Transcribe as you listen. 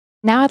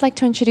Now I'd like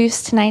to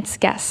introduce tonight's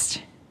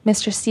guest,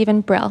 Mr.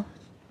 Steven Brill.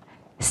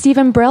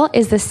 Steven Brill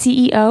is the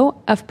CEO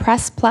of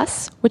Press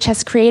Plus, which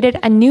has created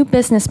a new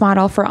business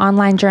model for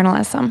online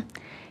journalism.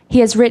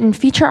 He has written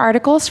feature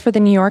articles for The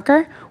New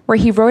Yorker, where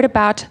he wrote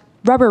about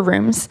rubber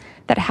rooms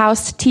that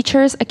housed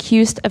teachers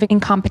accused of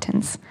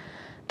incompetence,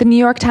 The New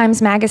York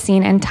Times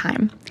Magazine, and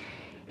Time.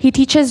 He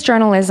teaches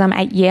journalism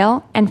at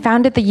Yale and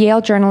founded the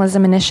Yale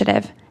Journalism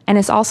Initiative, and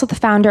is also the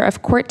founder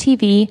of Court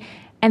TV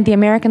and The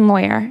American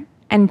Lawyer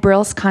and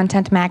Brill's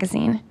Content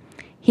Magazine.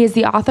 He is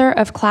the author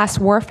of Class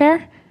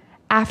Warfare,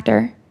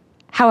 After,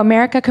 How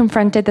America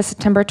Confronted the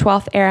September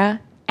 12th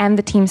Era, and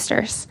The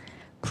Teamsters.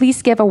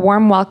 Please give a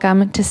warm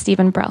welcome to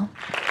Steven Brill.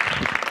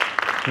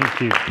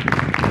 Thank you.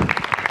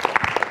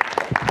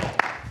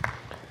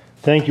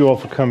 Thank you all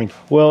for coming.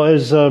 Well,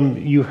 as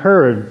you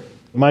heard,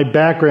 my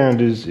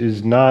background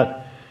is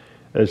not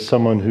as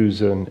someone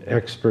who's an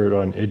expert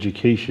on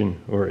education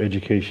or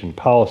education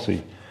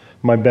policy.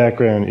 My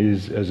background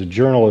is as a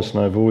journalist,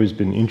 and I've always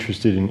been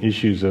interested in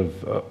issues of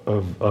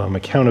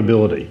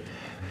accountability.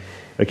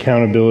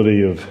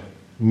 Accountability of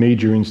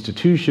major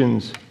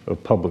institutions,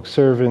 of public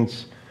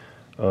servants,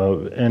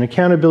 and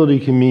accountability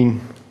can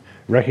mean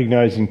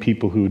recognizing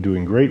people who are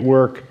doing great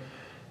work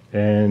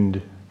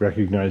and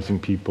recognizing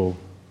people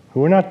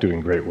who are not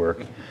doing great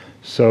work.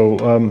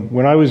 So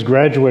when I was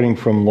graduating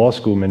from law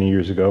school many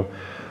years ago,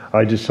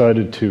 I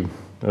decided to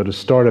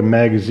start a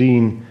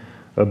magazine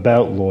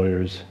about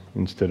lawyers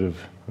instead of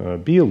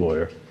be a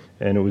lawyer.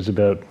 And it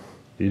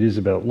is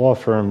about law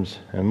firms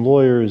and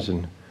lawyers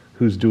and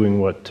who's doing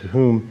what to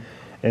whom.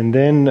 And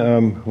then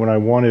when I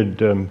wanted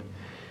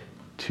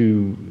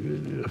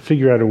to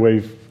figure out a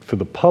way for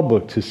the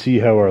public to see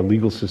how our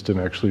legal system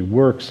actually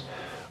works,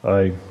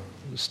 I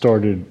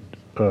started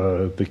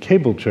the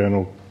cable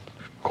channel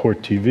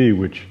Court TV,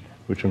 which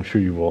I'm sure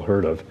you've all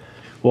heard of.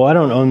 Well, I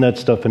don't own that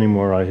stuff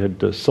anymore. I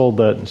had sold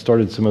that and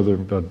started some other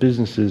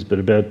businesses, but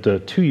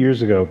about 2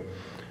 years ago,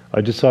 I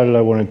decided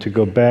I wanted to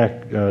go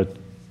back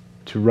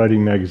to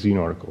writing magazine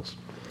articles.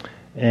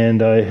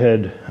 And I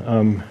had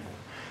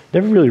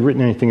never really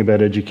written anything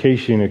about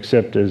education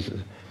except as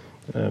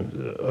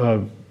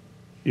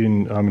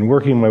in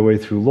working my way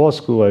through law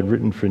school, I'd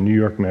written for New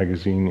York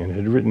Magazine and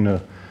had written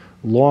a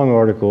long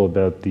article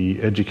about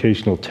the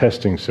educational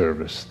testing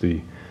service, the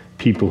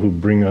people who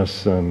bring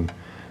us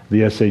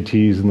the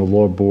SATs and the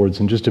law boards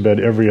and just about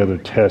every other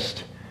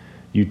test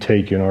you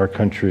take in our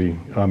country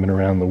and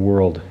around the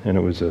world. And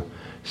it was a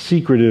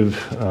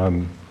secretive,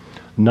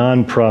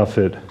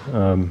 non-profit,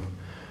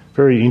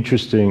 very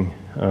interesting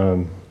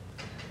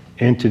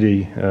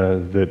entity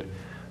that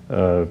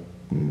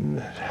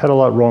had a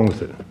lot wrong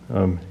with it,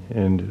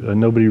 and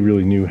nobody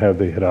really knew how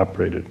they had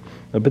operated.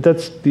 But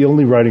that's the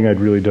only writing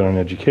I'd really done on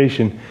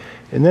education.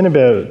 And then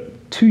about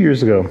 2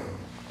 years ago,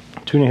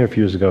 2.5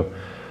 years ago,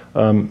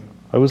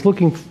 I was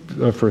looking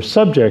for a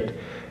subject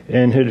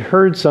and had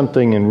heard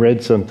something and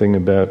read something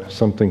about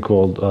something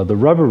called the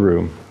rubber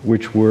room,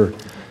 which were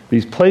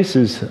these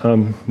places,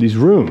 these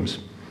rooms,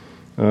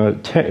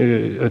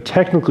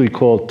 technically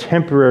called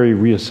temporary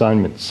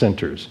reassignment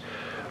centers,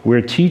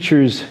 where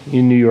teachers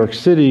in New York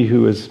City,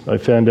 who, as I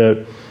found out,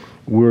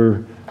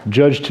 were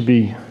judged to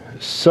be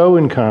so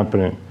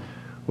incompetent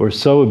or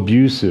so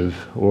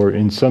abusive, or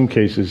in some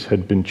cases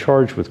had been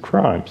charged with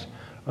crimes,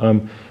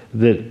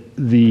 that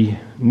the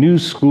new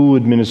school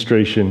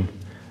administration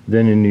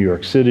then in New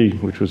York City,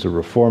 which was a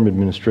reform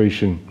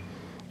administration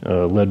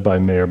led by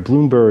Mayor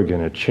Bloomberg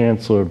and a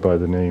chancellor by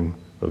the name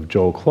of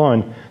Joel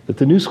Klein, that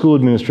the new school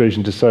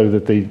administration decided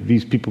that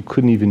these people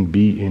couldn't even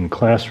be in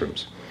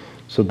classrooms.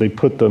 So they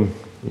put them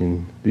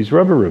in these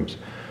rubber rooms.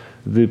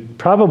 The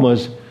problem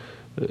was,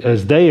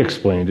 as they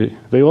explained it,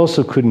 they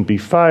also couldn't be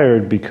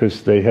fired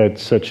because they had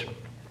such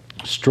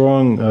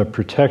strong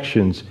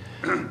protections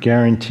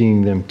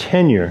guaranteeing them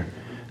tenure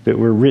that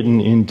were written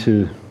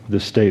into the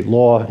state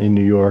law in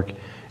New York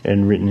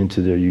and written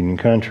into their union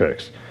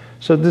contracts.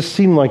 So this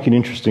seemed like an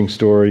interesting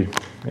story,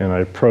 and I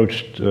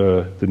approached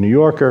the New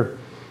Yorker,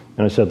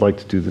 and I said, I'd like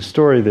to do the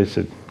story. They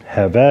said,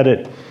 have at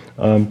it.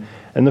 And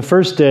the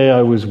first day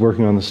I was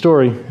working on the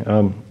story,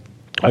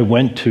 I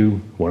went to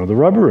one of the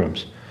rubber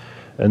rooms.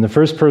 And the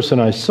first person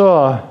I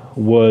saw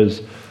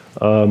was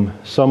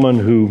someone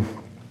who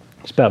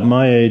was about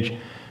my age.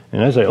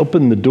 And as I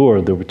opened the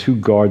door, there were two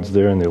guards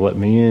there, and they let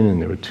me in,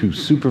 and there were two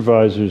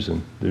supervisors,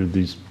 and there were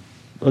these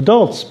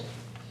adults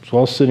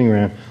all sitting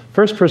around.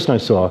 First person I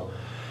saw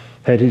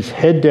had his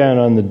head down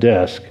on the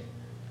desk,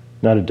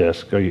 not a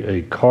desk,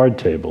 a card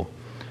table,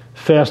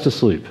 fast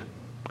asleep.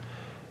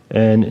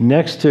 And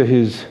next to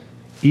his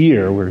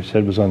ear, where his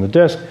head was on the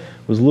desk,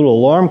 was a little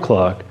alarm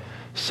clock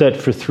set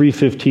for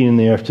 3:15 in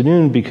the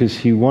afternoon because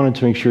he wanted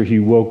to make sure he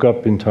woke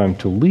up in time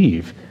to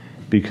leave,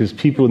 because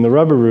people in the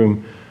rubber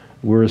room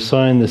were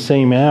assigned the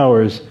same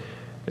hours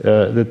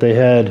that they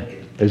had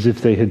as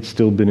if they had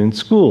still been in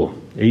school,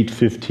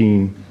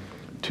 8:15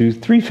 to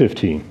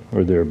 3:15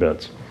 or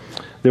thereabouts.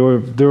 There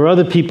were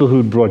other people who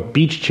had brought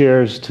beach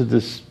chairs to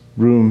this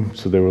room,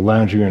 so they were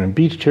lounging around in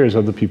beach chairs.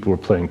 Other people were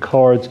playing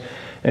cards,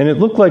 and it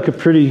looked like a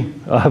pretty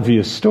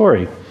obvious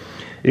story.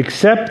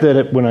 except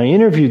that when I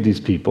interviewed these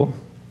people,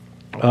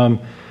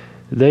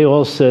 they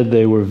all said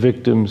they were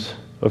victims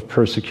of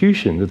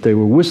persecution, that they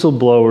were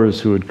whistleblowers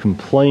who had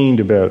complained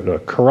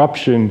about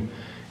corruption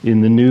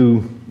in the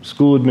new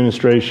school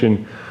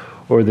administration,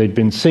 or they'd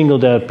been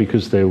singled out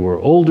because they were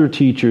older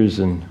teachers,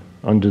 and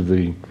under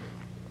the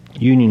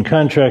union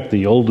contract,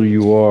 the older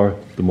you are,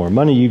 the more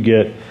money you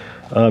get.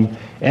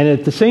 And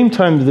at the same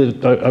time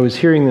that I was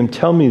hearing them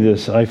tell me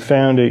this, I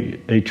found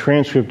a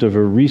transcript of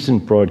a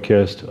recent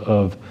broadcast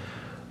by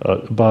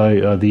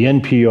the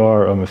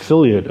NPR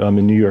affiliate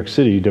in New York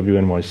City,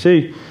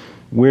 WNYC,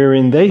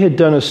 wherein they had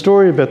done a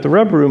story about the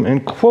rubber room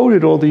and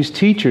quoted all these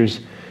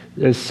teachers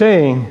as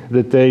saying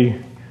that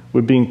they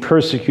were being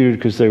persecuted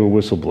because they were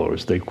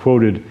whistleblowers. They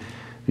quoted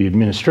the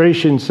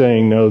administration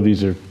saying, no,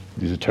 these are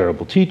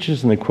terrible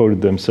teachers, and they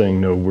quoted them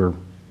saying, no,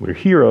 we're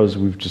heroes,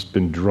 we've just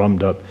been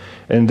drummed up.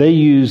 And they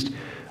used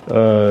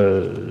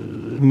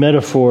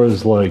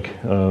metaphors like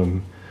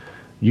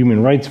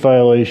human rights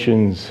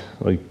violations,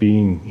 like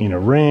being in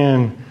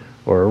Iran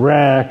or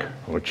Iraq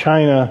or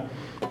China.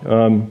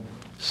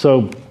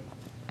 So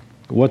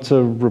what's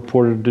a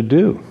reporter to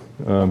do?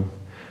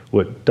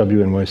 What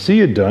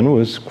WNYC had done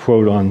was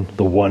quote on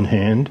the one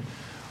hand,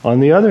 on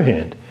the other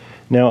hand.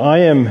 Now, I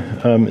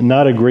am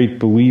not a great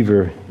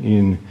believer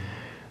in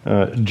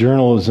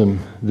journalism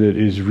that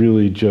is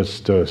really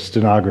just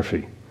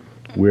stenography,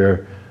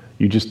 where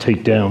you just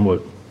take down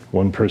what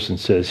one person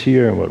says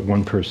here and what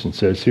one person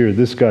says here.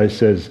 This guy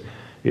says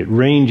it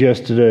rained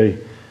yesterday.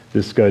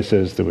 This guy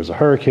says there was a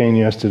hurricane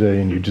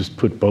yesterday, and you just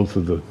put both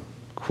of the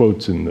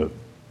quotes in the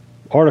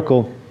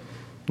article,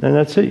 and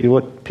that's it. You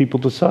let people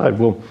decide.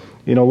 Well,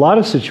 in a lot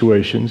of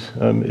situations,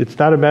 it's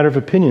not a matter of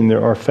opinion.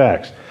 There are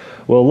facts.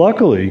 Well,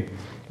 luckily,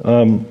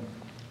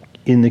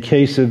 in the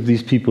case of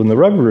these people in the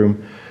rubber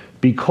room,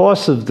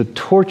 because of the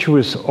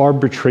tortuous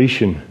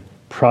arbitration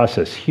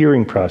process,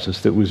 hearing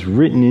process that was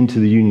written into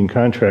the union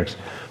contracts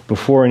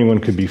before anyone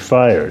could be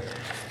fired,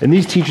 and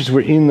these teachers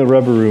were in the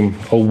rubber room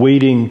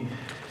awaiting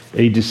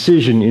a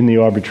decision in the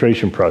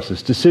arbitration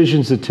process,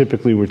 decisions that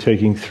typically were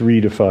taking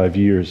 3 to 5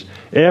 years,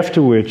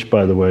 after which,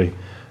 by the way,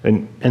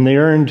 and they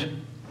earned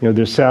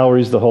their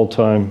salaries the whole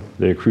time,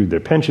 they accrued their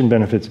pension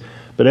benefits,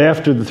 but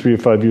after the 3 or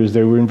 5 years,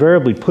 they were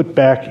invariably put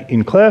back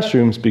in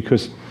classrooms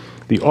because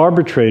the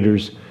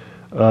arbitrators,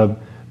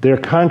 their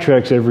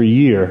contracts every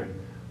year,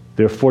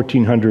 their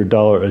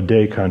 $1,400 a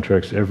day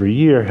contracts every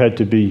year, had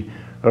to be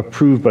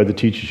approved by the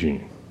teachers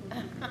union.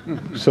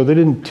 So they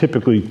didn't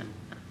typically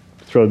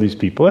throw these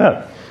people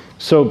out.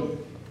 So,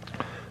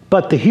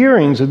 but the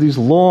hearings are these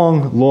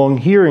long, long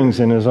hearings,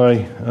 and as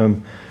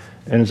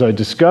I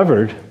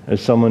discovered,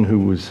 as someone who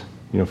was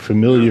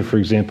familiar, for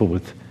example,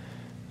 with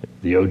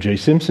the O.J.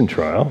 Simpson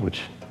trial,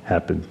 which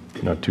happened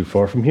not too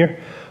far from here,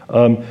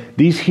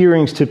 these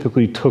hearings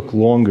typically took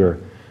longer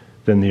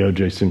than the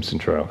O.J. Simpson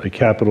trial, a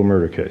capital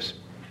murder case.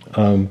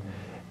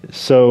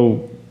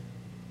 So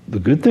the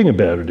good thing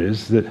about it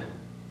is that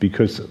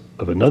because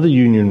of another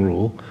union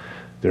rule,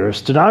 there are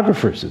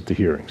stenographers at the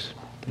hearings,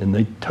 and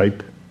they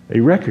type a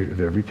record of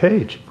every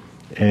page.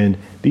 And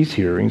these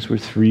hearings were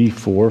 3,000,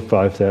 4,000,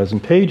 5,000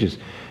 pages.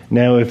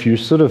 Now, if you're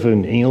sort of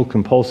an anal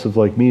compulsive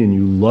like me and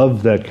you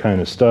love that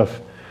kind of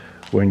stuff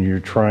when you're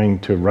trying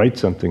to write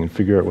something and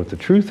figure out what the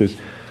truth is,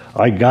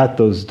 I got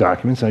those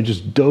documents and I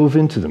just dove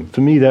into them.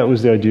 For me, that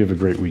was the idea of a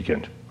great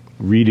weekend,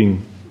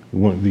 reading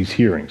one of these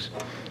hearings.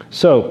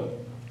 So,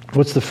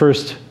 what's the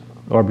first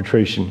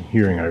arbitration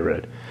hearing I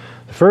read?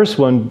 The first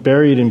one,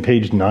 buried in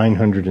page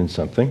 900 and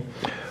something,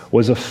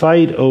 was a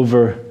fight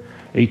over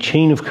a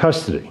chain of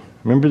custody.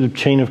 Remember the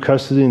chain of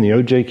custody in the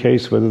O.J.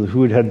 case,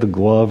 who had the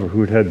glove or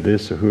who had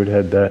this or who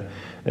had that?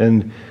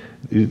 And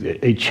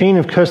a chain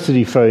of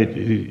custody fight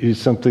is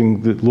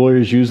something that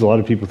lawyers use. A lot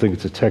of people think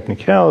it's a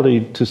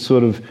technicality to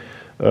sort of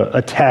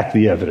attack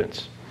the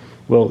evidence.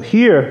 Well,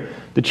 here,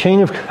 the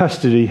chain of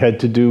custody had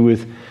to do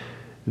with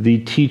the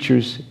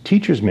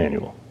teacher's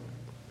manual.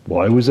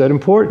 Why was that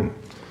important?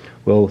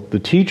 Well, the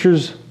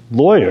teacher's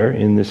lawyer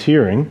in this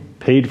hearing,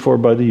 paid for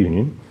by the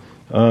union,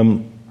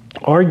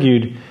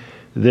 argued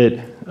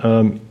that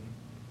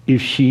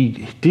if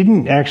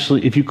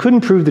you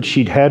couldn't prove that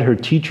she'd had her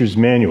teacher's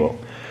manual,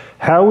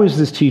 how is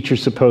this teacher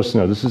supposed to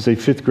know? This is a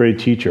 5th grade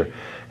teacher.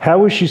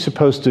 How is she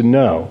supposed to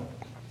know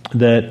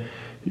that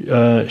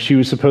she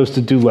was supposed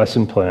to do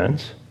lesson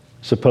plans,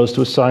 supposed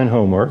to assign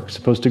homework,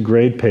 supposed to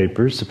grade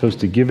papers, supposed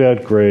to give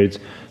out grades,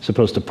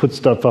 supposed to put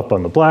stuff up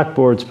on the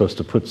blackboard, supposed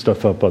to put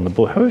stuff up on the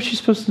board? How is she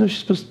supposed to know she's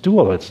supposed to do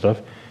all that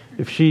stuff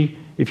if you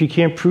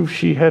can't prove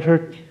she had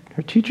her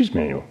teacher's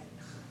manual?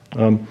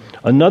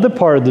 Another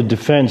part of the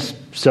defense,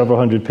 several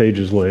hundred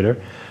pages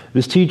later,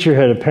 this teacher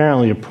had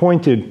apparently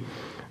appointed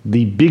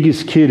the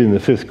biggest kid in the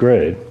 5th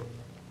grade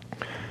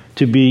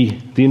to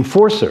be the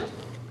enforcer.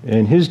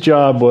 And his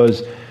job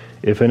was,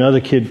 if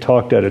another kid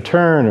talked out of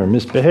turn or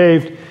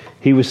misbehaved,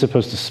 he was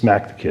supposed to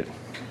smack the kid.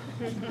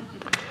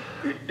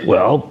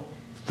 Well,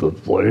 the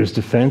lawyer's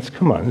defense,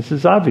 come on, this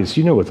is obvious.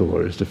 You know what the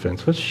lawyer's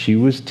defense was. She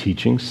was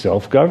teaching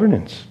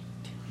self-governance.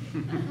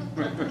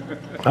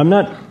 I'm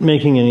not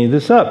making any of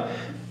this up.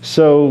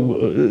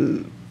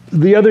 So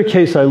The other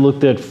case I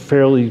looked at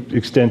fairly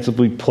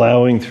extensively,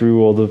 plowing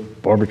through all the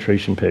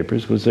arbitration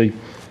papers, was a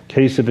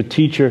case of a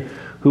teacher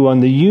who on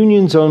the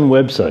union's own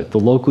website, the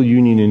local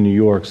union in New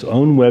York's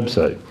own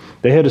website,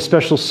 they had a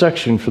special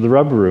section for the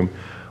rubber room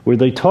where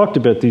they talked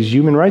about these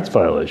human rights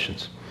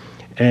violations.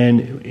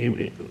 And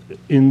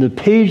in the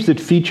page that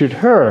featured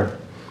her,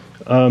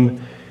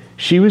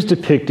 she was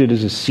depicted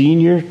as a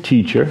senior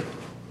teacher,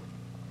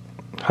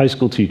 high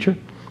school teacher,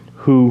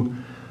 who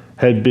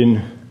had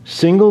been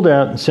singled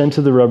out and sent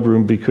to the rubber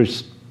room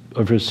because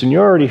of her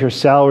seniority. Her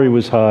salary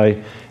was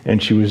high,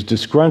 and she was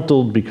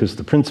disgruntled because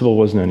the principal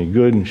wasn't any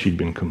good, and she'd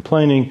been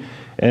complaining,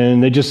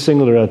 and they just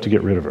singled her out to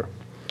get rid of her.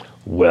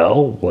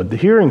 Well, what did the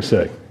hearing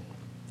say?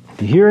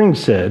 The hearing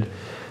said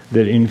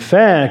that, in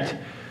fact,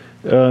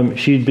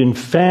 she'd been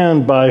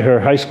found by her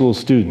high school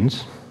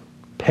students,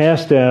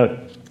 passed out,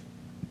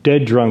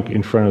 dead drunk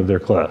in front of their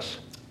class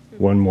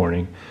one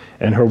morning,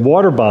 and her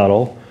water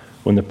bottle,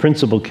 when the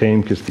principal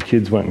came, because the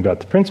kids went and got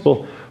the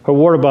principal, her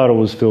water bottle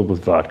was filled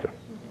with vodka.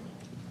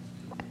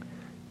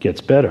 Gets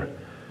better.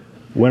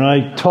 When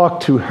I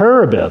talked to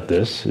her about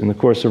this in the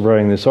course of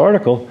writing this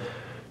article,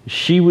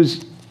 she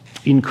was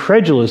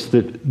incredulous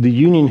that the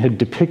union had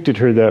depicted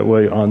her that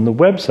way on the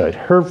website.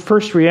 Her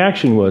first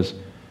reaction was,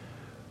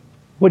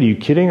 "What, are you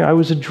kidding? I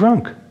was a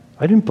drunk.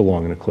 I didn't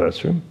belong in a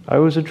classroom. I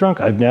was a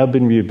drunk. I've now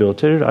been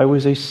rehabilitated. I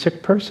was a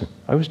sick person.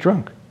 I was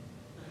drunk.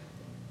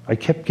 I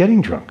kept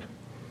getting drunk.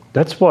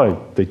 That's why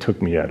they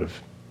took me out of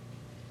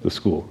the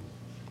school."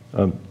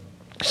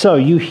 So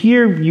you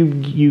hear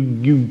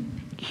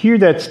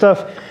that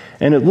stuff,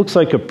 and it looks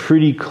like a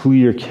pretty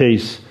clear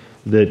case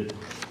that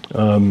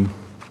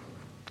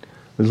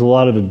there's a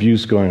lot of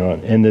abuse going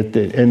on, and that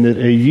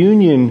a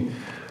union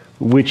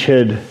which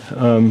had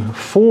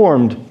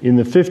formed in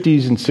the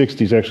 50s and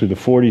 60s, actually the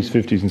 40s,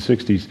 50s, and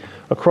 60s,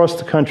 across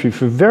the country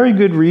for very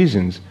good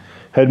reasons,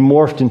 had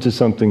morphed into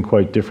something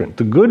quite different.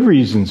 The good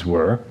reasons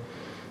were,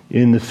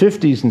 in the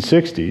 50s and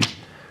 60s,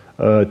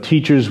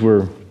 teachers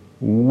were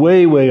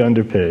way, way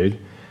underpaid.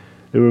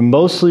 They were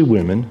mostly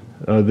women.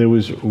 There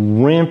was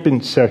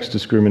rampant sex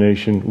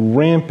discrimination,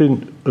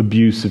 rampant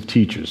abuse of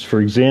teachers. For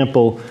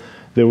example,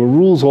 there were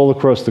rules all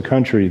across the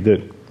country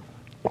that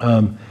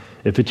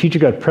if a teacher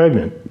got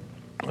pregnant,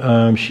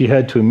 she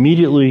had to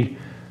immediately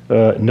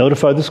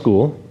notify the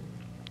school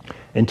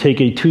and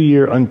take a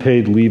 2-year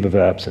unpaid leave of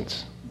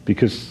absence,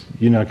 because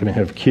you're not going to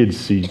have kids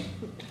see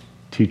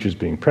teachers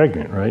being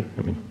pregnant, right?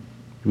 I mean,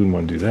 you wouldn't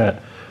want to do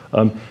that.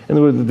 And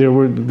there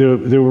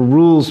were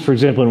rules, for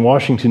example, in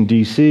Washington,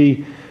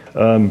 D.C.,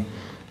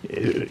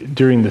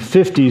 during the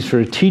 50s, for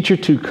a teacher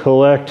to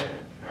collect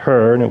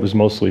her, and it was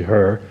mostly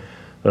her,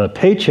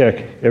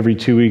 paycheck every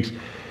 2 weeks,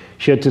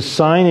 she had to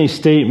sign a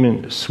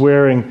statement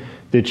swearing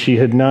that she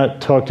had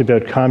not talked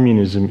about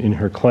communism in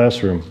her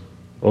classroom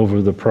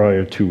over the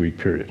prior 2-week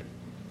period.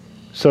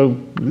 So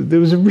there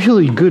was a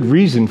really good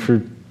reason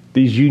for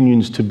these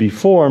unions to be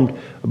formed,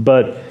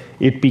 but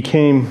it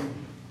became,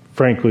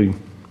 frankly,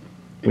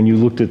 when you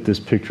looked at this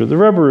picture of the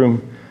rubber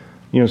room,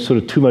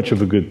 sort of too much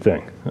of a good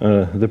thing.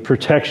 The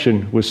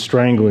protection was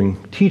strangling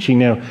teaching.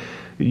 Now,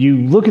 you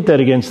look at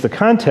that against the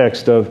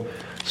context of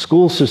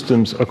school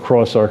systems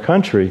across our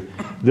country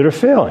that are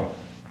failing.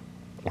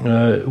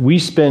 We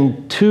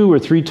spend 2 or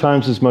 3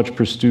 times as much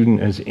per student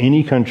as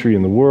any country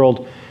in the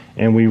world,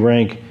 and we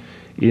rank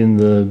in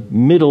the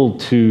middle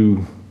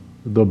to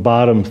the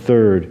bottom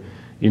third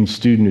in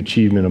student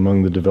achievement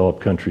among the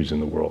developed countries in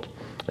the world.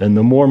 And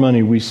the more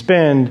money we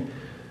spend,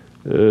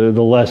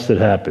 the less that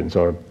happens.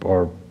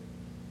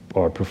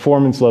 Our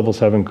performance levels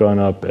haven't gone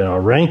up, and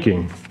our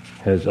ranking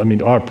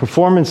our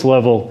performance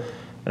level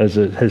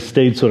has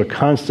stayed sort of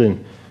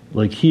constant,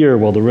 like here,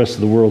 while the rest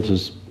of the world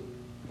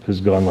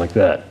has gone like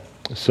that.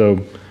 So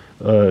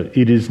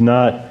it is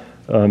not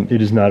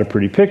a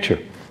pretty picture.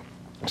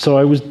 So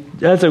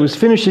as I was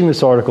finishing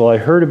this article, I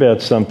heard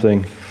about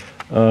something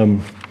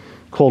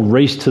called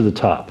Race to the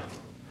Top.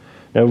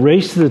 Now,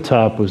 Race to the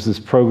Top was this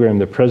program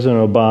that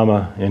President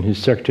Obama and his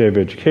Secretary of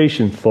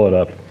Education thought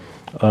up,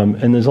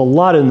 and there's a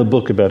lot in the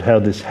book about how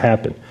this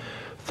happened.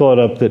 Thought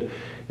up that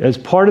as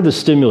part of the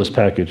stimulus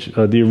package,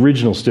 the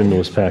original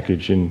stimulus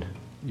package in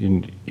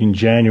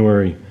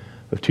January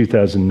of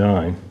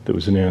 2009 that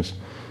was announced,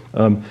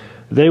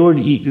 they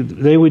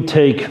would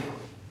take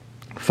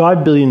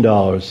 $5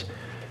 billion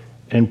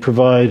and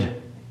provide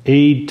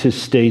aid to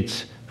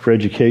states for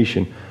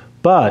education,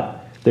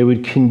 but they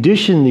would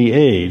condition the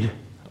aid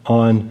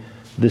on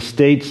the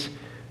states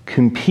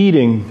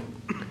competing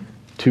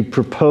to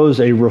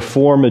propose a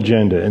reform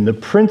agenda. And the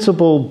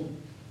principle,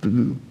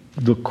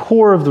 the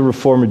core of the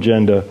reform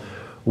agenda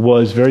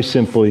was very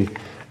simply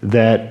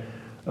that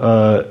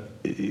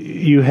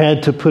you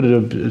had to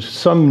put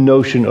some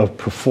notion of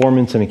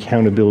performance and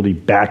accountability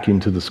back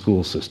into the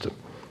school system.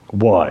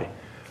 Why?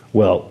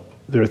 Well,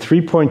 there are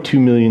 3.2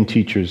 million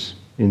teachers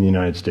in the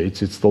United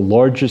States. It's the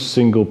largest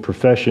single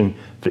profession.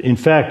 In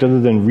fact, other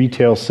than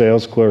retail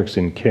sales clerks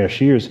and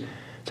cashiers,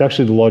 it's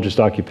actually the largest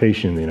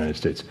occupation in the United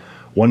States.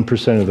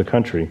 1% of the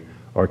country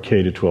are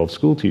K-12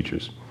 school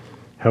teachers.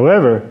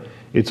 However,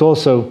 It's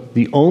also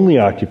the only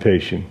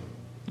occupation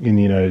in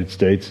the United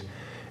States,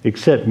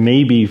 except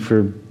maybe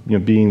for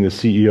being the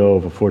CEO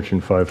of a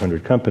Fortune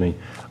 500 company,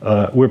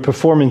 where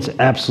performance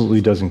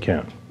absolutely doesn't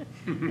count.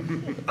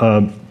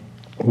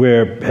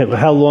 Where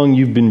how long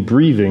you've been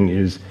breathing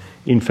is,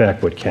 in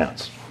fact, what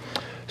counts.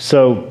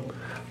 So,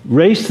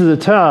 race to the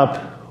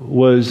top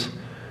was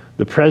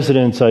the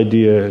president's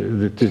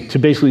idea to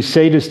basically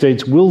say to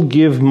states, we'll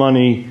give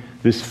money,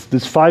 this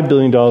 $5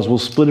 billion, we'll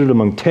split it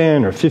among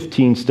 10 or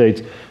 15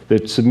 states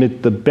that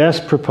submit the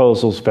best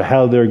proposals for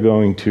how they're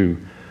going to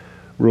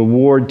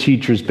reward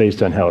teachers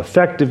based on how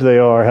effective they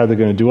are, how they're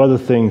going to do other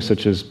things,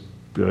 such as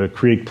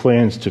create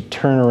plans to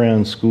turn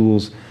around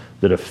schools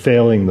that are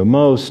failing the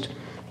most,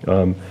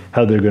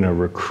 how they're going to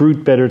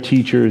recruit better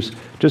teachers,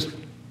 just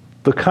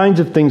the kinds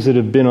of things that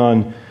have been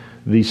on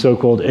the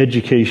so-called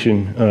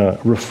education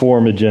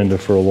reform agenda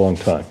for a long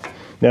time.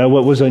 Now,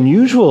 what was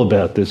unusual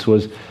about this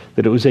was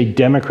that it was a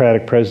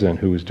Democratic president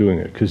who was doing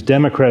it, because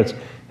Democrats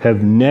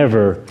have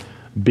never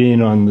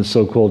been on the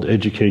so-called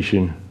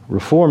education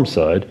reform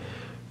side,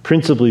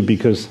 principally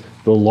because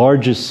the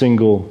largest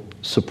single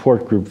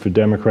support group for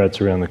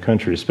Democrats around the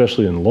country,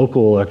 especially in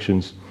local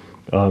elections,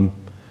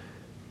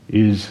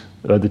 is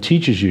the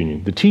teachers'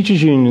 union. The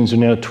teachers' unions are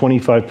now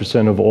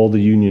 25% of all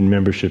the union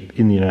membership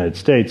in the United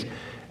States,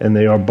 and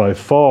they are by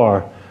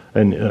far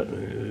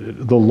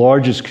the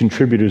largest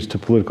contributors to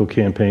political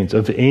campaigns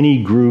of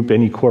any group,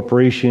 any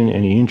corporation,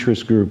 any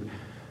interest group,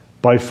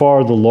 by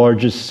far the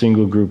largest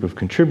single group of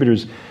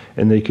contributors,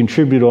 and they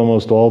contribute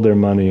almost all their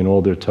money and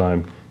all their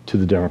time to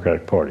the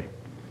Democratic Party.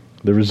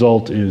 The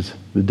result is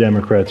the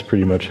Democrats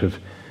pretty much have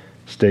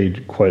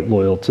stayed quite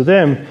loyal to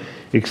them,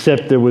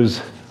 except there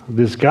was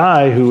this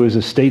guy who was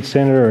a state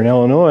senator in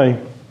Illinois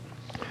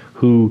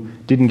who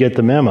didn't get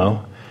the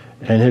memo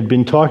and had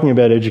been talking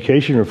about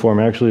education reform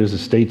actually as a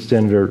state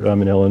senator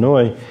in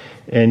Illinois,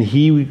 and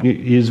he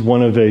is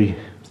one of a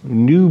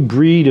new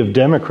breed of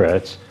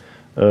Democrats.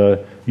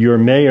 Your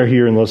mayor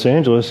here in Los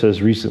Angeles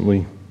has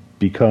recently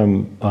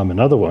become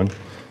another one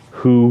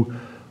who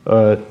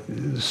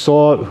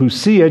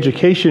see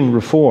education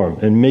reform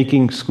and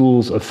making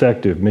schools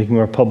effective, making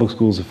our public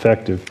schools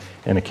effective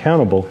and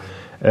accountable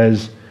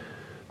as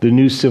the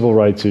new civil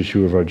rights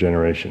issue of our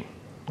generation.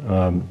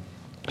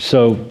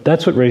 So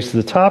that's what Race to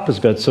the Top is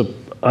about. So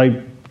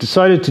I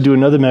decided to do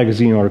another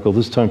magazine article,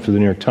 this time for the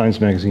New York Times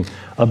Magazine,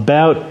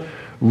 about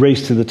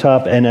Race to the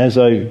Top. And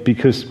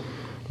because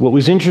what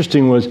was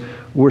interesting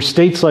were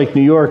states like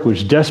New York,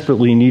 which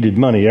desperately needed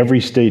money.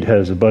 Every state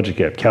has a budget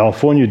gap.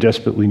 California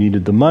desperately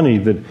needed the money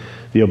that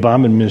the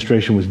Obama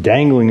administration was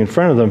dangling in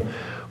front of them.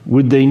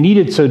 Would they need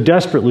it so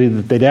desperately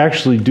that they'd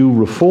actually do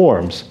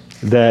reforms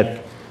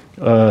that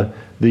the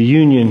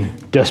union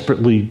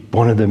desperately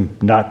wanted them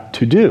not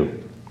to do?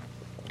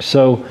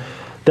 So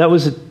that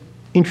was an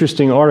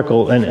interesting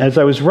article. And as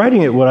I was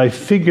writing it, what I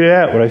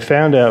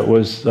found out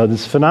was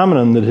this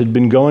phenomenon that had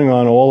been going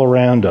on all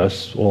around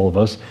us, all of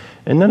us,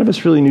 and none of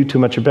us really knew too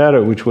much about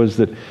it, which was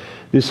that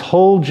this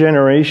whole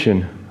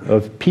generation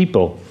of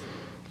people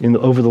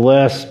over the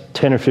last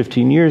 10 or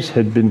 15 years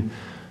had been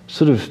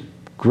sort of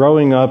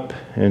growing up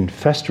and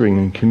festering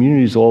in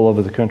communities all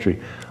over the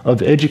country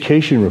of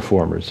education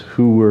reformers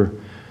who were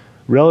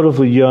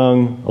relatively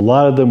young. A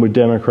lot of them were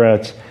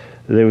Democrats.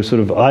 They were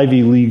sort of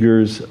Ivy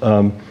Leaguers.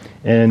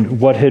 And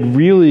what had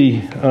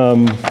really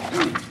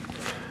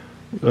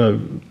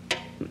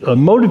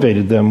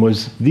motivated them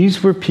was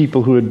these were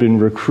people who had been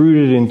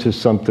recruited into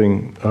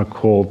something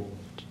called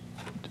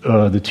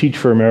the Teach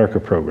for America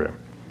program.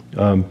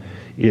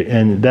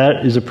 And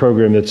that is a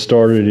program that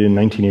started in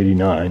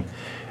 1989.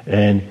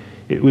 And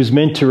it was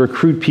meant to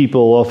recruit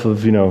people off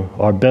of,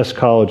 our best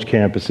college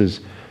campuses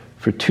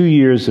for 2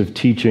 years of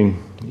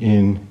teaching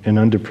in an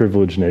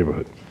underprivileged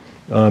neighborhood.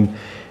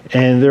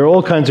 And there are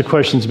all kinds of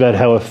questions about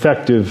how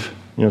effective,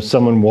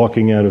 someone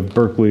walking out of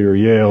Berkeley or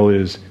Yale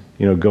is,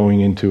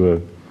 going into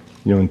a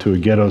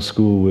ghetto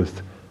school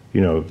with,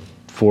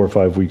 4 or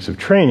 5 weeks of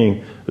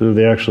training. Though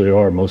they actually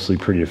are mostly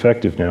pretty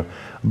effective now.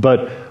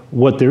 But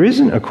what there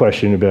isn't a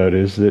question about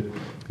is that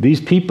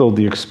these people,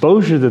 the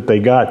exposure that they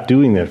got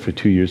doing that for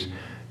 2 years,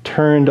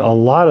 turned a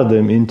lot of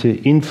them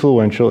into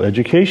influential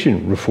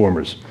education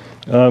reformers.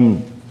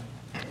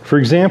 For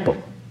example,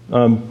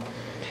 there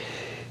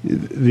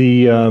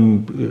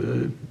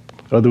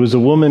was a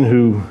woman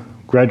who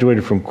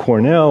graduated from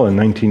Cornell in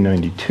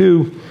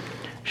 1992.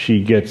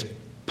 She gets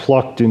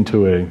plucked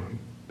into an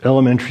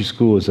elementary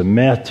school as a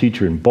math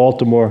teacher in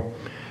Baltimore,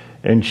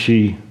 and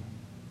she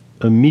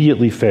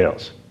immediately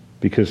fails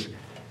because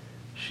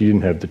she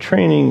didn't have the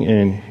training.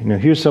 And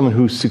here's someone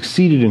who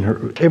succeeded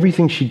in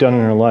everything she'd done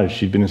in her life.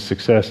 She'd been a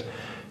success.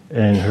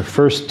 And her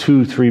first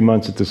 2-3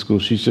 months at the school,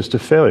 she's just a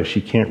failure.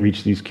 She can't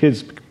reach these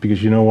kids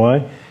because you know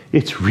why?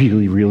 It's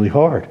really, really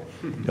hard.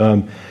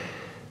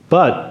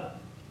 But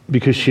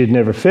because she had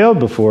never failed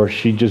before,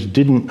 she just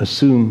didn't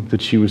assume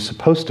that she was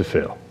supposed to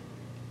fail.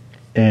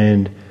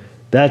 And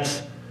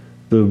that's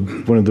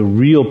one of the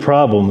real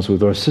problems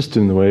with our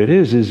system the way it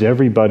is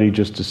everybody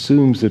just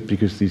assumes that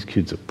because these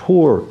kids are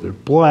poor, or they're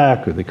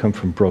black, or they come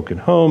from broken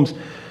homes,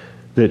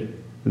 that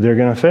they're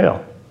going to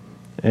fail.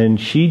 And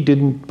she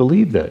didn't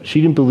believe that.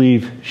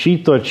 She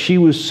thought she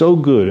was so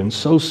good and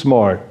so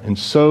smart and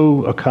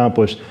so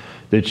accomplished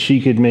that she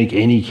could make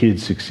any kid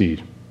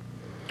succeed.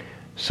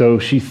 So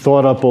she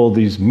thought up all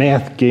these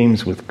math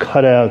games with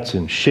cutouts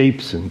and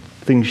shapes and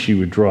things she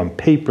would draw on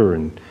paper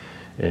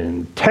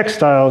and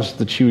textiles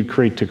that she would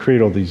create to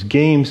create all these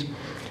games,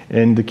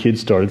 and the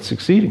kids started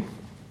succeeding.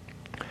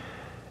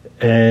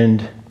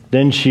 And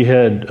then she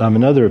had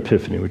another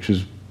epiphany, which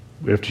was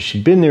after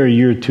she'd been there a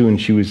year or two and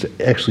she was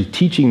actually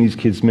teaching these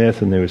kids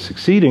math and they were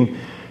succeeding,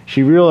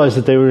 she realized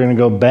that they were going to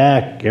go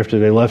back after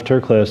they left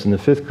her class in the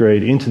 5th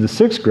grade into the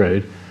 6th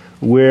grade,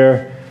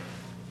 where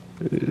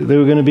they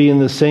were going to be in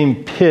the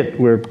same pit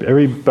where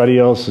everybody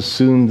else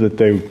assumed that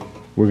they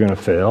were going to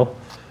fail,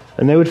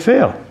 and they would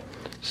fail.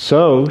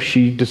 So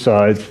she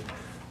decides,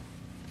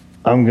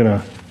 I'm going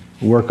to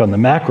work on the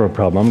macro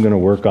problem. I'm going to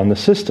work on the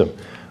system.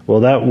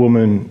 Well, that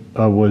woman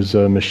was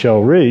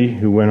Michelle Rhee,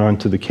 who went on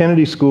to the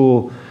Kennedy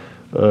School,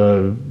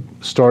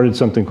 started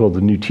something called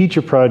the New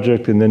Teacher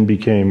Project, and then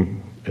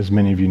became, as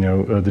many of you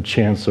know, the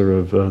chancellor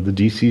of the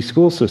DC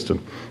school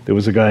system. There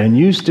was a guy in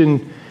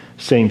Houston,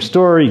 same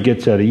story,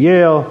 gets out of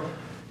Yale,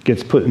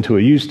 gets put into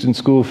a Houston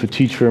school for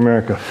Teach for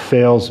America,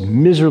 fails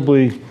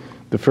miserably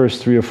the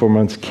first 3 or 4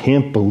 months,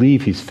 can't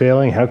believe he's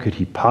failing. How could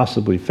he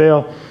possibly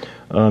fail?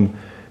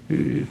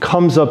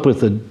 Comes up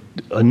with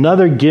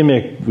another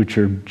gimmick, which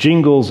are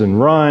jingles and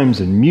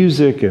rhymes and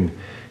music, and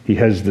he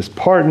has this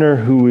partner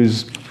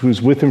who's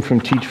with him from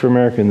Teach for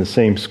America in the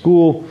same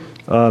school,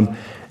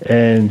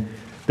 and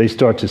they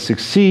start to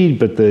succeed,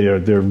 but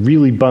they're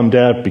really bummed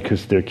out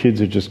because their kids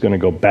are just going to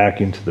go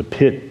back into the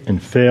pit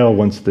and fail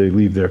once they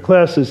leave their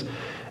classes,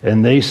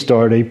 and they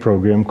start a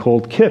program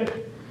called KIPP,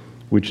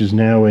 which is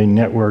now a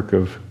network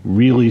of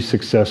really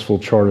successful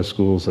charter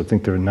schools. I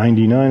think there are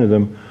 99 of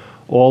them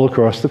all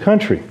across the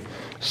country.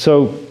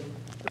 So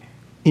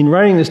in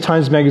writing this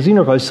Times Magazine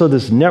article, I saw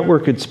this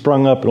network had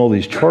sprung up and all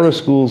these charter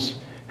schools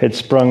had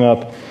sprung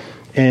up.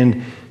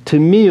 And to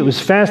me, it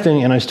was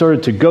fascinating, and I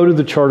started to go to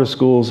the charter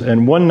schools,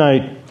 and one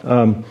night,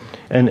 and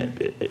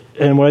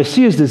what I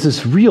see is there's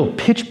this real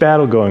pitched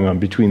battle going on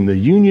between the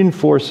union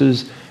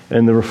forces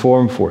and the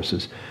reform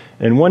forces.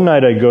 And one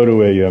night I go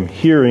to a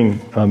hearing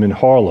in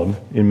Harlem,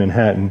 in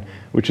Manhattan,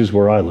 which is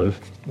where I live,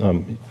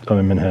 I'm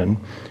in Manhattan.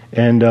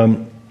 And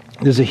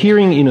there's a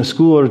hearing in a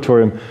school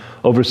auditorium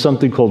over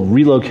something called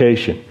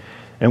relocation.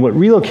 And what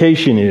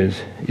relocation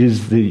is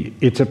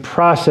it's a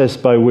process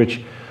by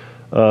which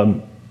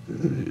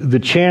the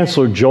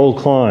Chancellor, Joel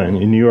Klein,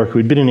 in New York, who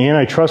had been an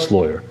antitrust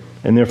lawyer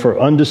and therefore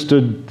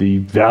understood the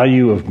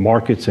value of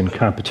markets and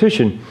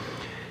competition,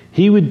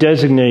 he would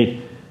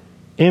designate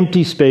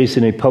empty space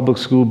in a public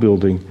school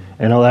building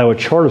and allow a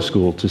charter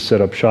school to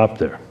set up shop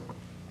there.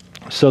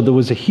 So there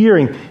was a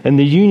hearing, and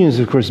the unions,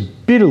 of course,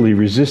 bitterly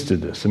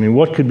resisted this. I mean,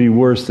 what could be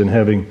worse than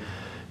having,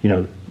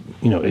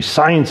 a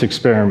science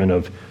experiment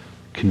of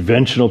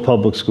conventional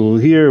public school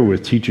here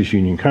with teachers'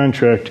 union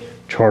contract,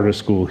 charter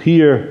school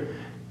here,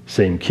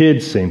 same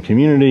kids, same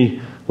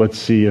community. Let's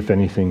see if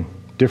anything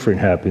different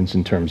happens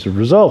in terms of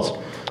results.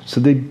 So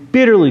they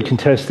bitterly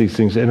contest these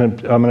things,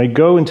 and I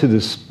go into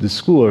this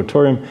school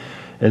auditorium,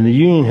 and the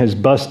union has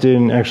busted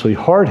in actually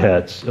hard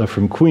hats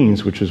from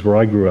Queens, which is where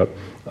I grew up.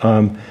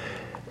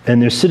 And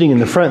they're sitting in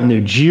the front and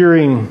they're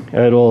jeering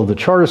at all the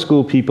charter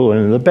school people,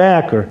 and in the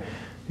back are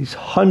these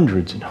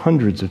hundreds and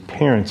hundreds of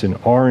parents in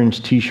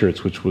orange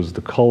T-shirts, which was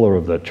the color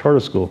of that charter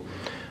school,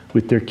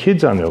 with their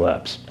kids on their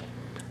laps.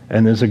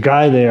 And there's a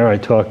guy there I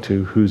talked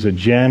to who's a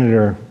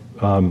janitor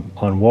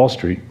on Wall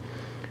Street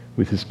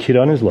with his kid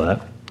on his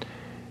lap,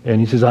 and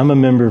he says, I'm a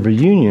member of a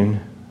union,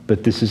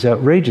 but this is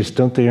outrageous.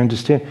 Don't they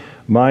understand?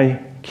 My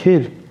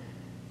kid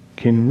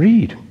can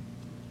read,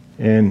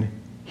 and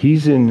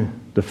he's in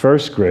the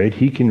 1st grade.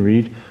 He can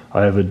read.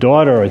 I have a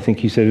daughter, I think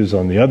he said, who's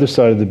on the other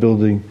side of the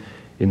building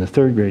in the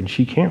 3rd grade, and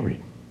she can't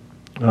read.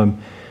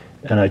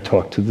 And I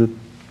talked to the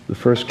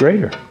 1st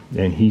grader,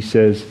 and he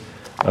says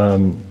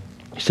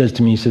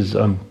to me,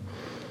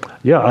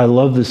 yeah, I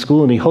love this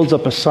school, and he holds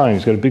up a sign.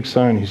 He's got a big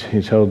sign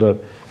he's held up,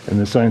 and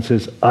the sign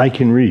says, I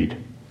can read.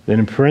 Then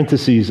in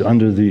parentheses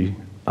under the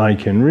I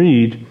can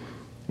read,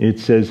 it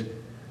says,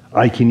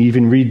 I can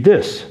even read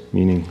this,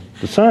 meaning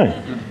the sign.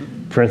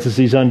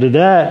 Parentheses under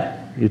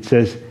that, it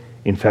says,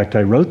 in fact,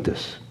 I wrote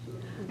this.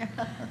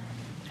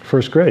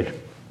 1st grade.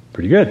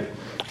 Pretty good.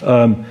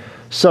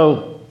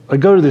 So I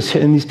go to this,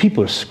 and these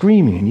people are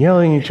screaming and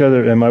yelling at each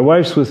other, and my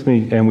wife's with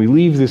me, and we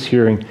leave this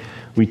hearing.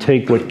 We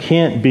take what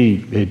can't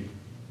be an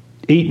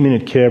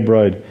 8-minute cab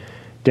ride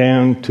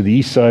down to the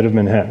east side of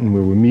Manhattan,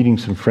 where we're meeting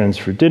some friends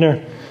for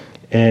dinner,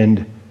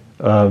 and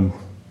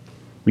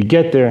we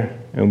get there,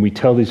 and we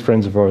tell these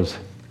friends of ours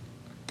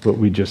what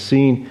we'd just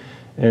seen,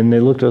 and they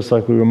looked at us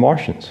like we were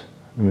Martians.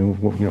 I mean,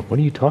 what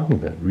are you talking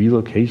about?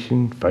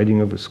 Relocation,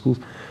 fighting over schools?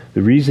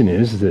 The reason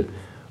is that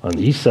on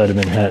the east side of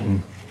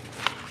Manhattan,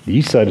 the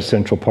east side of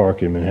Central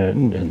Park in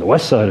Manhattan, and the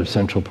west side of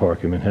Central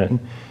Park in Manhattan,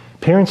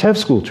 parents have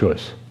school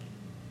choice.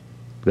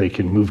 They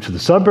can move to the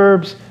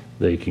suburbs,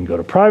 they can go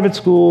to private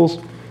schools,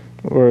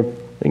 or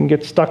they can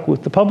get stuck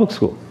with the public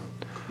school.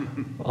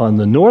 On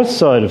the north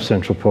side of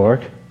Central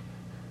Park,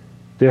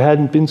 there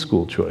hadn't been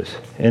school choice,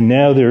 and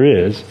now there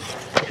is.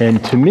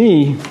 And to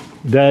me,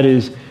 that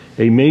is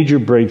a major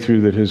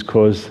breakthrough that has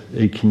caused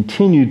a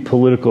continued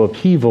political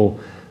upheaval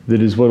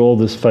that is what all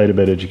this fight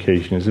about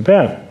education is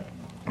about.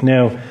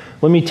 Now,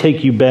 let me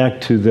take you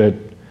back to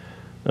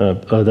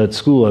that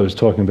school I was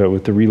talking about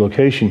with the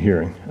relocation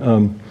hearing.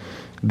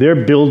 Their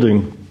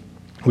building,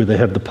 where they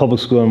have the public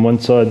school on one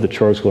side, the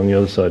charter school on the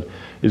other side,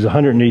 is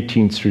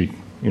 118th Street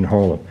in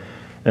Harlem.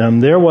 And I'm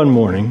there one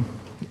morning,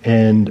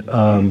 and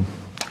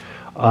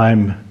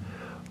I'm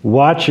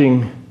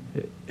watching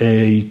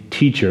a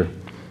teacher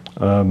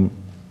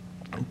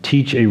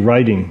teach a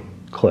writing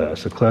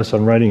class, a class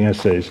on writing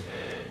essays,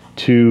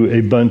 to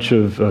a bunch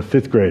of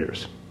fifth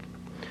graders.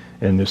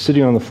 And they're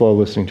sitting on the floor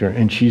listening to her,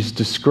 and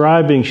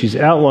she's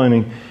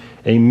outlining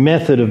a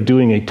method of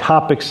doing a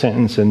topic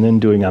sentence and then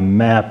doing a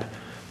map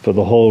for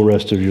the whole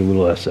rest of your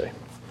little essay.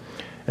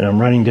 And I'm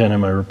writing down in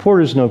my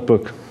reporter's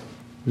notebook,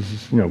 this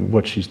is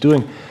what she's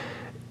doing.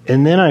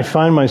 And then I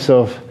find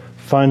myself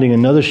finding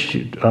another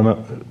sheet of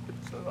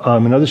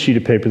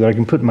paper that I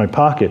can put in my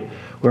pocket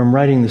where I'm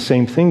writing the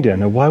same thing down.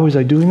 Now, why was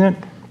I doing that?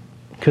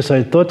 Because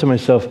I thought to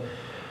myself,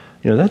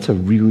 that's a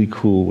really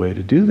cool way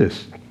to do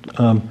this.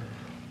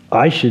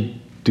 I should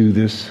do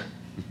this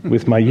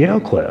with my Yale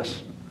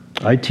class.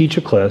 I teach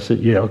a class at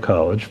Yale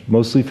College,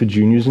 mostly for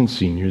juniors and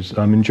seniors.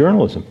 I'm in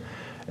journalism.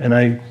 And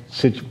I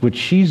said, what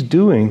she's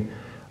doing,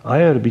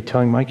 I ought to be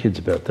telling my kids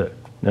about that.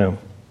 Now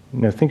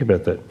think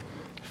about that.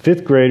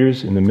 Fifth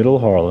graders in the middle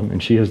of Harlem,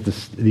 and she has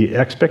the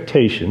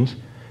expectations,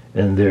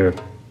 and they're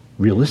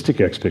realistic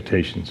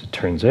expectations. It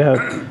turns out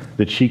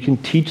that she can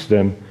teach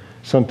them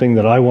something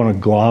that I want to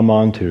glom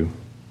onto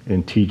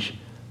and teach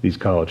these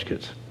college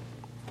kids.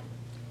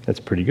 That's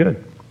pretty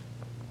good.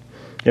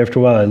 After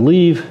a while I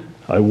leave,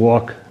 I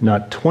walk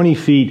not 20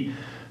 feet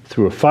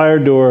through a fire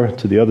door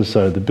to the other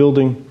side of the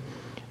building.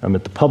 I'm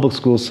at the public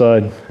school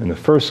side, and the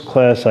first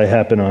class I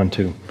happen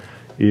onto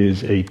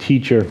is a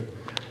teacher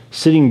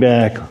sitting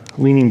back,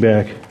 leaning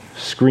back,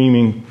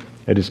 screaming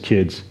at his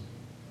kids,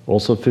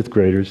 also fifth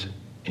graders,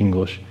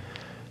 English.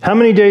 How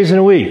many days in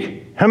a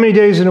week? How many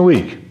days in a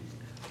week?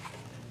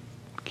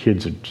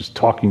 Kids are just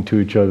talking to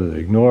each other. They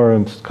ignore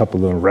him. A couple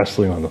of them are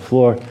wrestling on the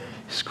floor.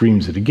 He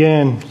screams it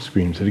again,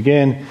 screams it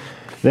again.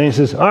 Then he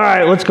says, all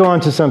right, let's go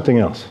on to something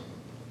else.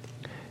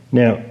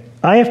 Now,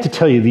 I have to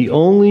tell you, the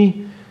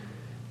only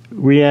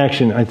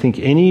reaction I think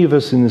any of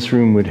us in this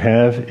room would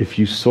have if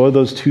you saw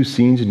those two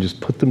scenes and just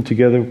put them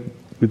together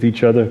with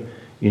each other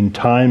in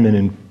time and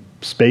in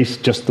space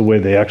just the way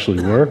they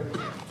actually were,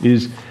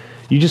 is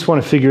you just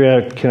want to figure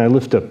out, can I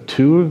lift up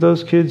 2 of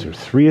those kids or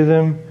 3 of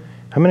them?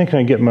 How many can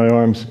I get in my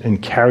arms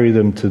and carry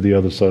them to the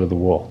other side of the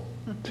wall,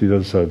 to the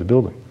other side of the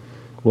building?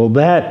 Well,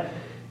 that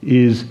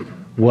is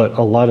what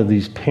a lot of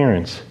these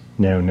parents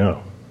now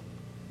know.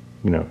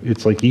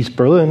 It's like East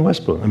Berlin,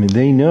 West Berlin. I mean,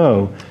 they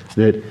know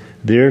that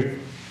their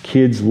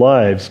kids'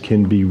 lives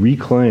can be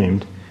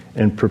reclaimed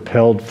and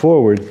propelled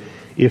forward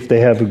if they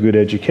have a good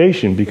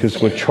education,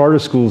 because what charter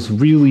schools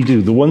really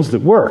do, the ones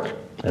that work,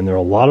 and there are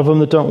a lot of them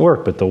that don't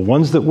work, but the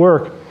ones that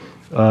work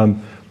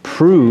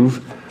prove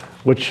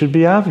what should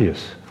be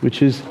obvious,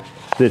 which is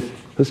that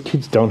those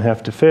kids don't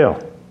have to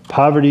fail.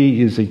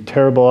 Poverty is a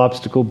terrible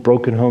obstacle.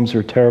 Broken homes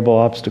are a terrible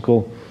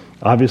obstacle.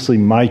 Obviously,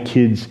 my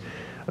kids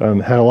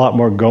had a lot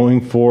more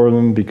going for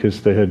them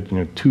because they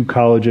had 2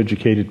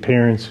 college-educated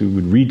parents who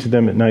would read to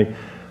them at night.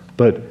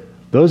 But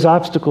those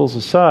obstacles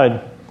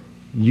aside,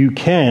 you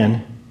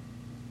can,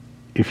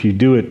 if you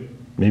do it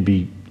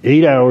maybe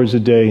 8 hours a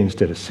day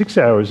instead of 6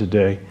 hours a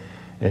day,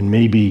 and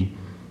maybe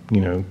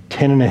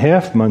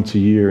 10.5 months a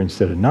year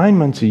instead of 9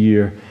 months a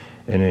year,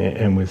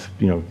 and with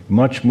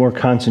much more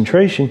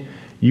concentration,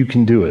 you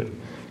can do it.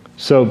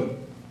 So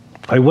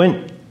I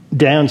went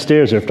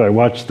downstairs after I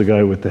watched the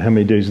guy with the how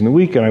many days in the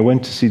week, and I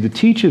went to see the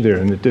teacher there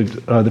and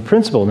the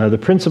principal. Now, the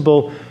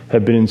principal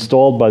had been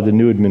installed by the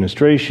new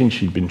administration.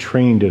 She'd been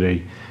trained at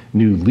a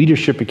new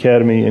leadership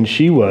academy, and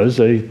she was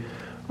a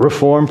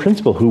reform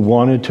principal who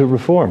wanted to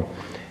reform.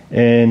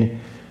 And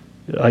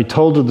I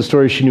told her the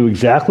story. She knew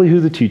exactly who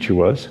the teacher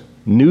was,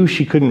 knew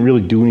she couldn't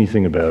really do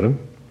anything about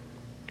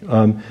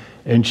him.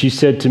 And she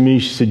said to me,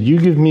 you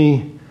give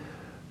me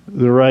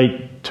the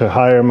right to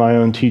hire my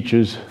own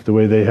teachers the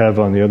way they have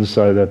on the other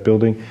side of that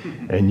building,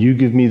 and you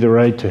give me the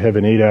right to have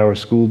an 8-hour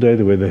school day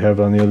the way they have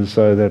on the other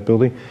side of that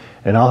building,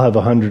 and I'll have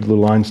 100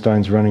 little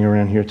Einsteins running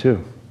around here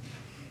too.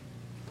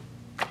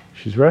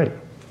 She's right.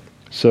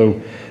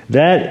 So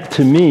that,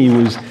 to me,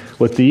 was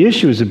what the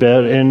issue is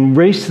about, and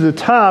Race to the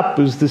Top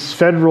was this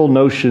federal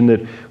notion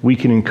that we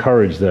can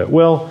encourage that.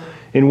 Well,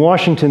 in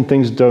Washington,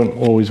 things don't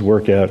always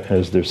work out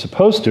as they're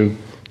supposed to,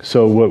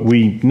 so what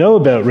we know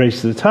about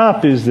Race to the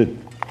Top is that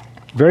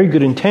very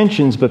good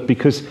intentions, but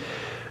because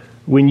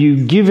when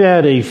you give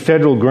out a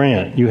federal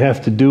grant, you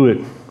have to do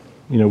it,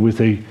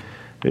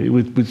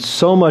 with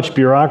so much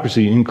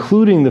bureaucracy,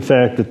 including the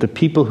fact that the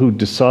people who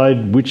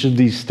decide which of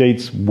these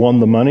states won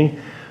the money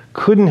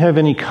couldn't have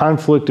any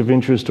conflict of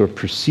interest or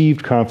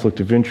perceived conflict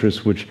of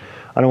interest, which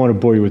I don't want to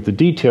bore you with the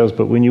details,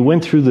 but when you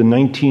went through the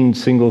 19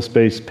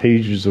 single-spaced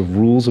pages of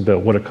rules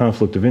about what a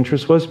conflict of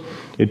interest was,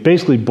 it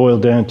basically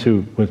boiled down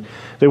to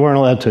they weren't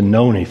allowed to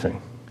know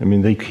anything. I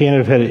mean, they can't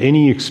have had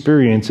any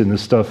experience in the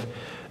stuff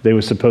they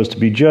were supposed to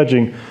be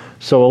judging.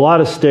 So a lot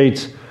of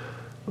states,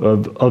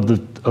 of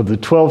the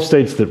 12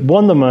 states that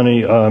won the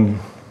money, a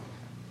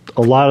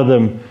lot of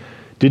them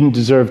didn't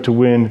deserve to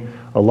win.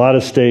 A lot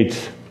of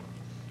states,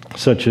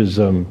 such as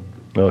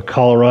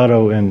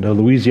Colorado and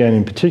Louisiana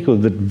in particular,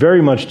 that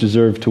very much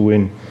deserved to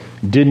win,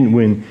 didn't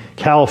win.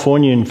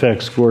 California, in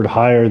fact, scored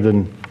higher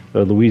than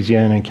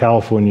Louisiana, and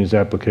California's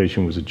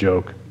application was a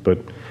joke. But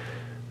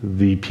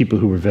the people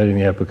who were vetting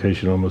the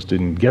application almost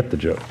didn't get the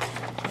joke.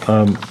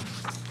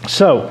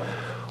 So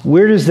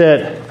where does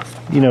that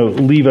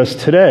leave us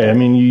today? I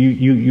mean,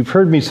 you've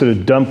heard me sort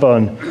of dump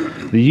on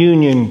the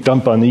union,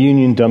 dump on the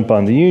union, dump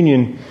on the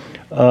union,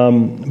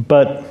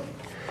 but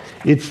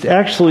it's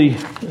actually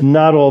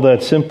not all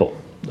that simple.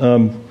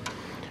 I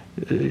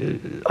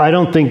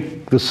don't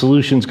think the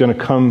solution's going to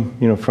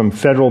come, from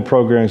federal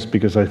programs,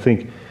 because I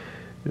think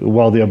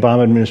while the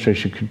Obama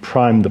administration could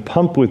prime the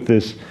pump with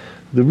this,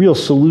 the real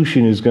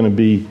solution is going to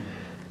be,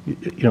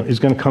 is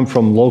going to come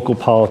from local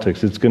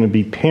politics. It's going to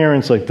be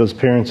parents like those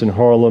parents in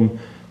Harlem,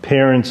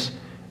 parents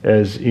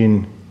as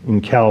in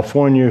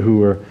California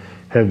who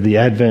have the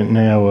advent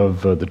now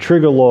of the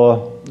trigger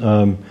law,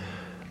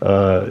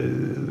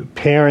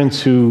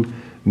 parents who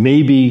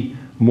maybe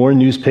more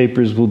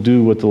newspapers will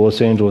do what the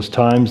Los Angeles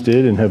Times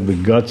did and have the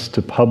guts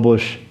to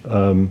publish,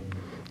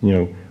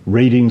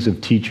 ratings of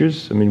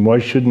teachers. I mean, why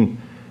shouldn't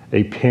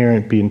a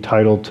parent be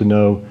entitled to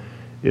know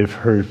if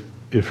her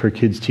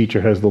kid's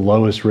teacher has the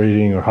lowest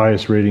rating or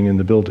highest rating in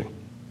the building?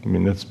 I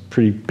mean, that's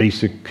pretty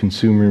basic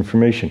consumer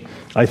information.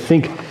 I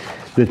think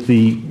that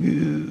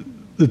the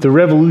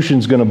revolution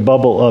is going to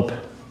bubble up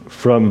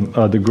from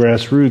the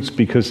grassroots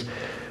because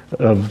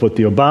of what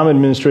the Obama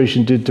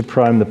administration did to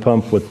prime the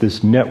pump, what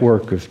this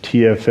network of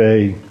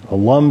TFA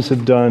alums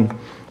have done,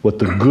 what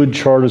the good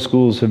charter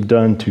schools have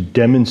done to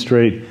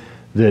demonstrate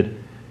that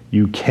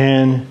you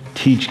can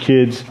teach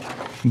kids.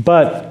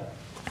 But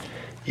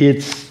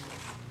it's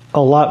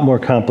a lot more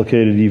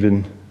complicated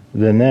even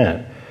than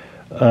that.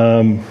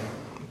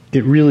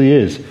 It really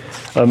is.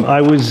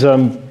 I was,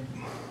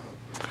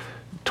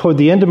 toward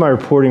the end of my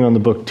reporting on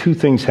the book, two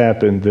things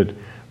happened that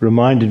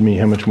reminded me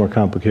how much more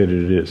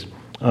complicated it is.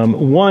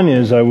 One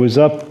is I was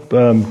up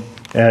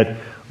at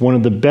one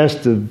of the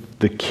best of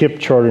the KIPP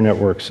charter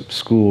networks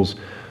schools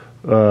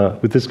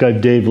with this guy,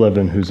 Dave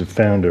Levin, who was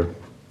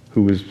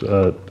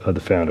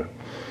the founder.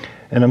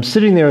 And I'm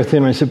sitting there with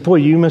him, and I said, boy,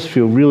 you must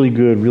feel really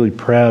good, really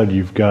proud.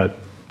 You've got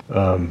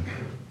now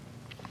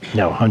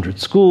 100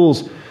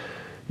 schools.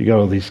 You got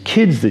all these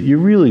kids that you're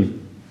really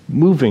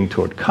moving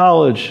toward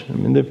college. I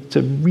mean, it's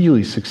a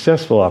really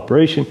successful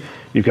operation.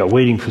 You've got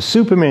Waiting for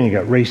Superman. You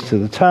got Race to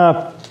the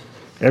Top.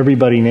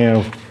 Everybody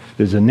now,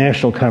 there's a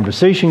national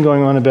conversation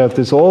going on about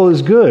this. All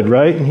is good,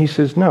 right? And he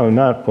says, no,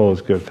 not all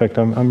is good. In fact,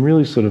 I'm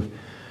really sort of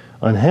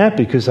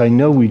unhappy because I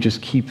know we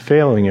just keep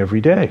failing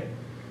every day.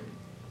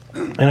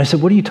 And I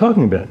said, what are you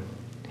talking about?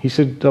 He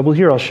said, well,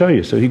 here, I'll show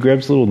you. So he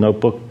grabs a little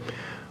notebook.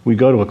 We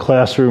go to a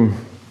classroom,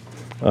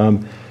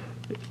 and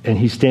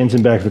he stands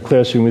in back of the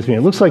classroom with me.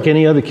 It looks like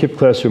any other KIPP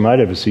classroom I'd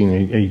ever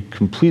seen, a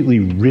completely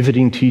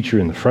riveting teacher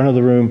in the front of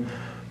the room,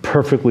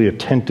 perfectly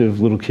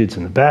attentive little kids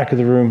in the back of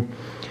the room.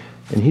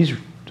 And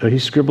he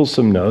scribbles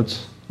some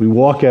notes. We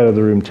walk out of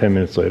the room 10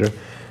 minutes later,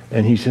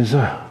 and he says,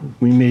 that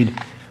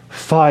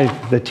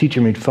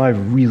teacher made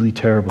 5 really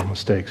terrible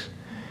mistakes.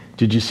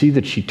 Did you see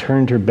that she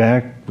turned her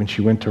back when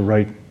she went to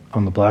write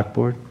on the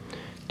blackboard?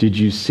 Did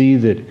you see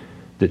that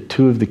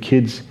 2 of the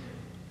kids,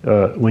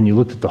 when you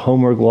looked at the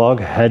homework log,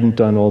 hadn't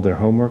done all their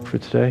homework for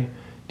today?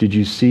 Did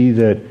you see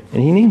that?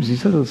 And he names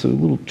these other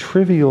little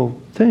trivial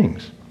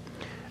things.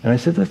 And I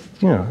said,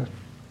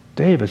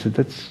 Dave, I said,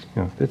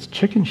 that's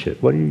chicken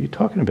shit. What are you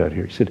talking about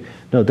here? He said,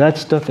 no, that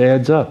stuff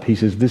adds up. He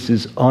says, this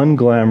is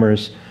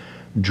unglamorous,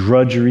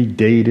 drudgery,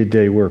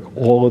 day-to-day work.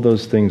 All of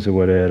those things are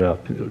what add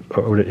up.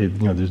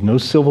 There's no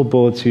silver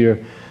bullets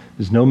here.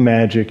 There's no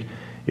magic.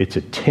 It's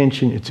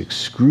attention. It's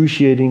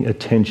excruciating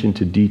attention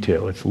to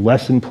detail. It's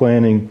lesson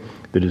planning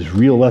that is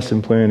real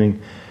lesson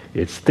planning.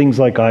 It's things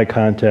like eye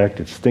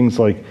contact. It's things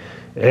like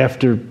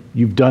after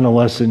you've done a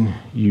lesson,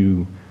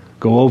 you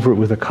go over it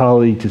with a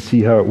colleague to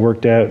see how it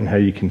worked out and how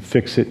you can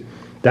fix it.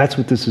 That's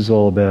what this is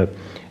all about.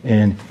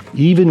 And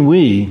even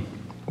we,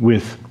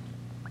 with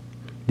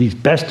these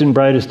best and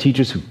brightest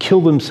teachers who kill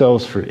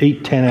themselves for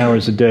 8-10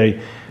 hours a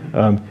day,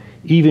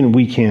 even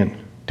we can't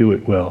do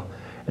it well.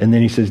 And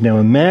then he says, now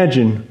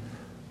imagine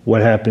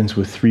what happens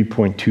with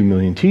 3.2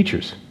 million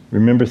teachers.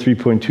 Remember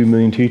 3.2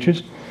 million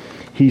teachers?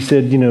 He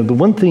said, the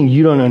one thing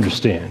you don't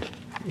understand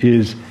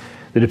is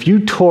that if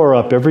you tore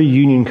up every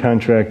union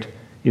contract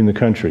in the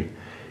country,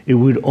 it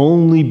would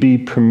only be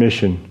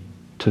permission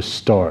to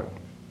start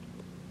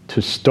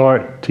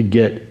to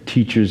get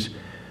teachers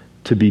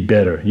to be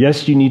better.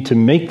 Yes, you need to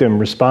make them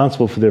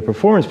responsible for their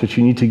performance, but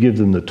you need to give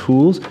them the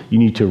tools. You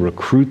need to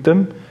recruit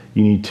them.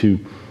 You need to,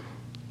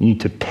 You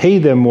need to pay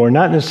them more,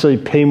 not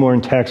necessarily pay more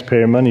in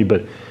taxpayer money,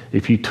 but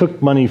if you took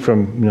money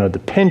from the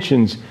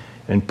pensions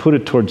and put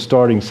it towards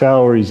starting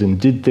salaries and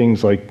did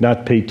things like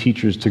not pay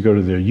teachers to go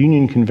to their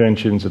union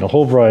conventions and a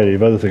whole variety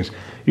of other things,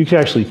 you could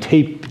actually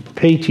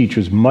pay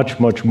teachers much,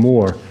 much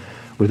more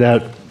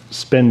without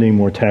spending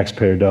more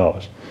taxpayer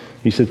dollars.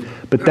 He said,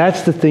 but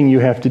that's the thing you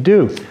have to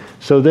do.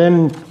 So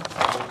then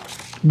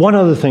one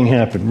other thing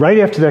happened. Right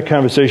after that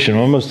conversation,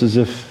 almost as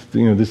if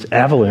this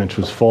avalanche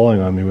was falling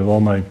on me with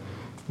all my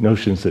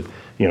notions that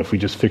if we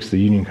just fix the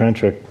union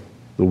contract,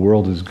 the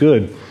world is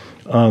good.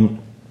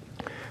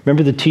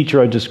 Remember the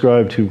teacher I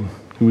described who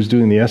was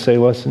doing the essay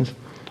lessons?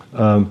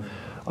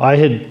 I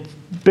had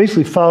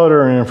basically followed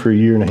her around for a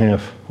year and a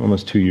half,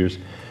 almost 2 years.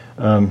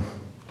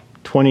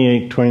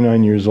 28,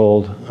 29 years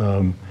old,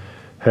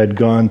 had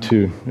gone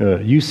to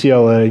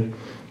UCLA,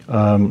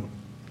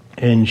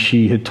 and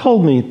she had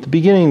told me at the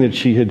beginning that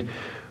she had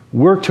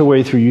worked her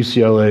way through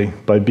UCLA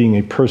by being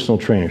a personal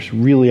trainer. She's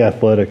really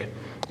athletic.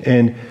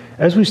 And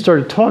as we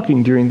started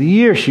talking during the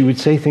year, she would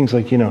say things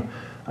like, I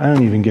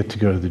don't even get to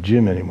go to the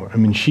gym anymore. I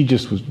mean, she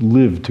just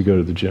lived to go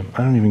to the gym.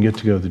 I don't even get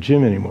to go to the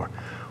gym anymore.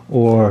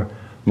 Or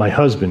my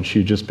husband, she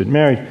had just been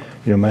married.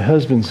 My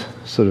husband's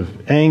sort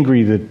of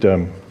angry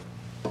that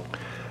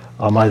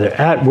I'm either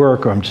at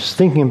work or I'm just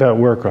thinking about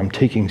work or I'm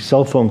taking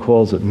cell phone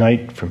calls at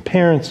night from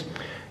parents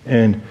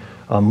and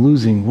I'm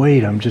losing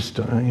weight. I'm just,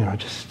 I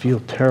just feel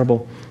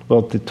terrible.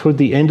 Well, toward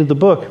the end of the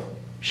book,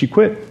 she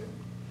quit.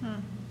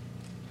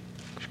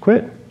 She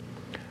quit.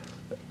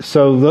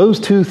 So those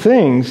two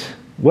things,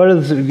 what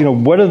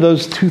do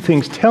those two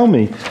things tell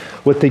me?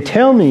 What they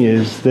tell me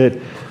is that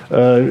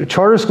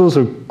charter schools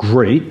are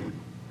great.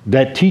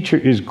 That teacher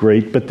is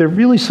great, but they're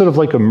really sort of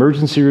like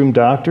emergency room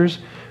doctors,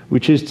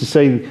 which is to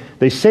say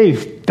they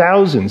save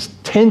thousands,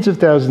 tens of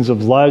thousands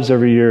of lives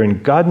every year,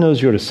 and God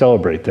knows you ought to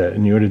celebrate that,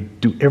 and you ought to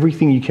do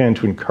everything you can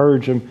to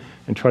encourage them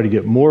and try to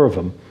get more of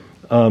them.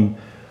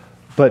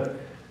 But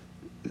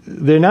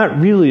they're not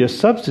really a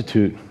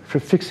substitute for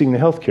fixing the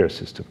healthcare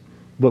system.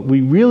 What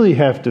we really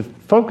have to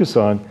focus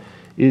on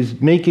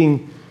is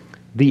making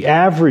the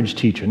average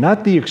teacher,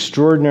 not the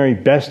extraordinary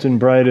best and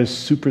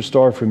brightest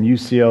superstar from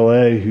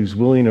UCLA who's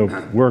willing to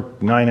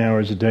work 9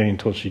 hours a day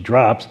until she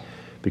drops,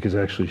 because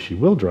actually she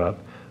will drop,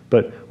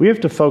 but we have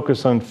to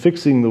focus on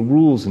fixing the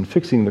rules and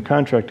fixing the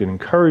contract and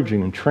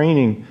encouraging and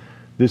training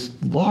this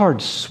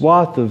large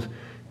swath of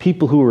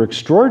people who are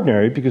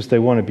extraordinary because they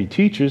want to be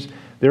teachers.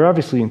 They're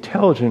obviously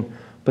intelligent,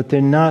 but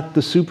they're not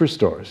the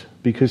superstars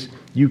because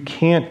you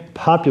can't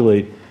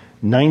populate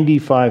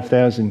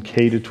 95,000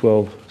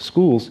 K-12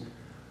 schools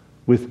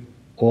with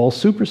all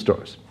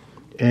superstars.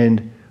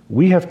 And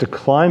we have to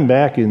climb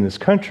back in this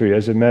country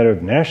as a matter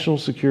of national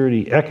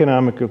security,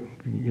 economic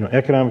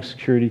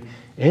security,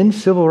 and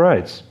civil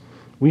rights.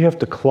 We have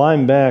to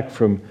climb back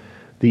from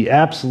the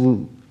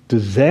absolute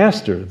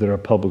disaster that our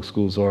public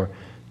schools are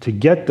to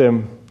get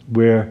them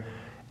where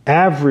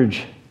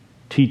average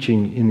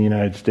teaching in the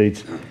United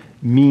States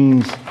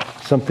means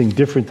something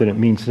different than it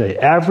means today.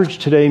 Average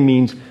today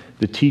means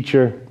the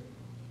teacher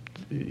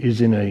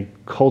is in a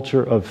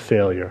culture of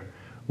failure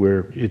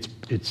where it's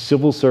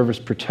civil service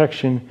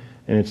protection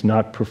and it's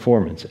not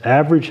performance.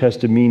 Average has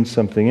to mean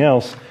something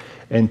else,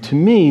 and to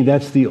me,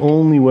 that's the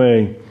only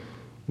way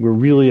we're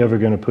really ever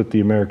going to put the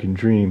American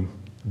dream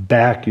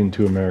back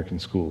into American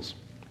schools.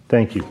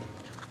 Thank you.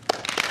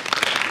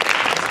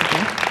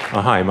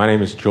 Hi, my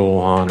name is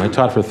Joel Hahn. I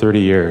taught for 30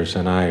 years,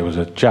 and I was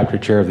a chapter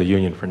chair of the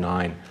union for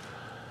 9.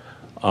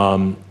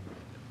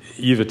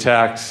 You've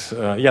attacked,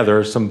 there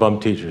are some bum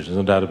teachers, there's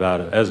no doubt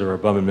about it, as there are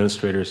bum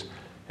administrators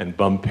and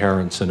bum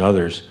parents and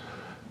others.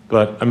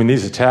 But, I mean,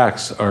 these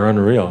attacks are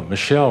unreal.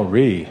 Michelle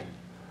Rhee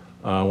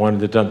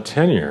wanted to dump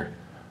tenure.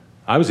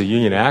 I was a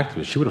union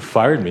activist. She would have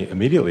fired me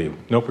immediately,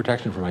 no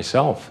protection for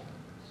myself.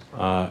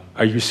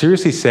 Are you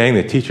seriously saying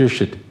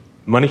that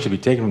money should be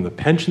taken from the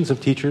pensions of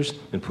teachers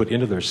and put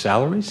into their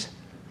salaries?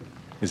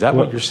 Is that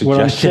what your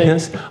suggestion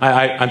is?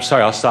 I'm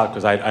sorry, I'll stop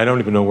because I don't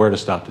even know where to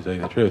stop, to tell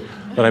you the truth.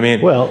 But I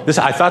mean,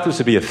 I thought this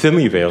would be a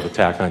thinly veiled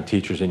attack on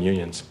teachers and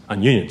unions.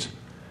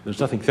 There's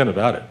nothing thin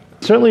about it.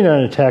 Certainly not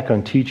an attack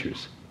on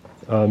teachers.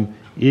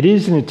 It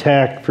is an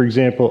attack, for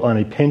example, on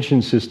a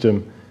pension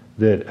system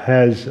that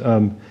has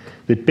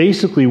that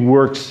basically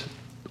works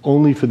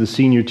only for the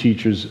senior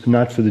teachers,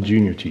 not for the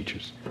junior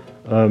teachers.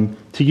 To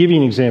give you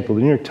an example,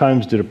 the New York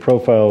Times did a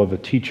profile of a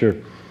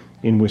teacher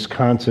in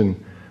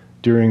Wisconsin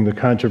during the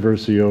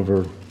controversy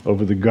over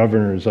the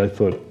governor's, I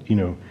thought,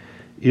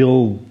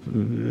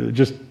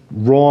 just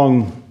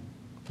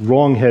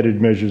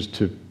wrong-headed measures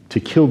to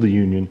kill the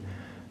union,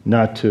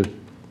 not to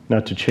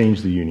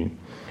change the union.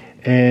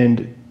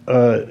 And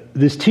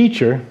this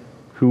teacher,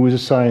 who was a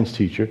science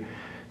teacher,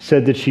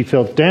 said that she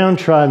felt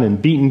downtrodden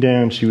and beaten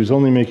down. She was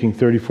only making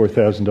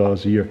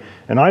 $34,000 a year.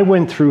 And I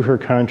went through her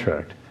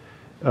contract,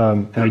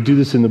 and I do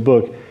this in the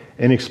book,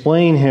 and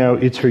explain how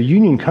it's her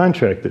union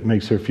contract that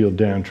makes her feel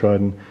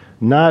downtrodden,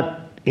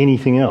 not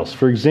anything else.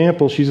 For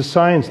example, she's a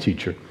science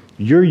teacher.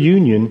 Your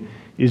union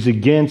is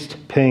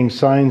against paying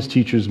science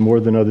teachers more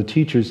than other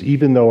teachers,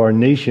 even though our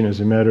nation, as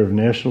a matter of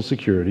national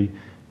security,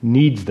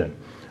 needs them.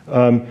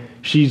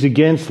 She's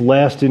against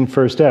last in,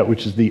 first out,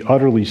 which is the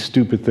utterly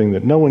stupid thing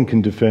that no one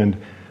can defend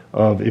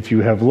of if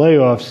you have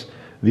layoffs,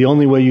 the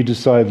only way you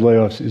decide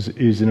layoffs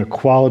is in a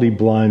quality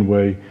blind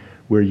way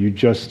where you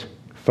just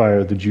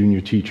fire the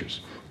junior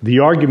teachers. The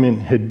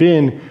argument had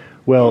been,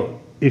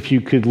 well, if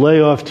you could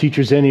lay off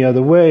teachers any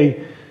other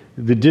way,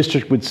 the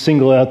district would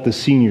single out the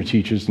senior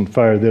teachers and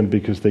fire them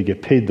because they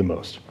get paid the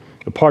most.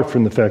 Apart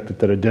from the fact that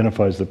that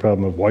identifies the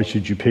problem of why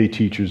should you pay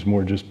teachers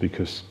more just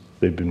because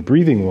they've been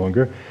breathing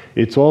longer,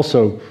 it's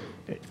also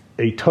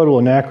a total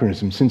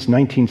anachronism. Since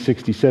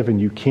 1967,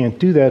 you can't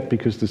do that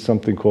because there's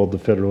something called the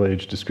Federal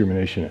Age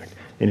Discrimination Act,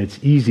 and it's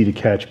easy to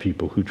catch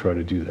people who try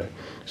to do that.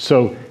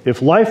 So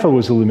if LIFO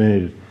was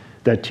eliminated,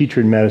 that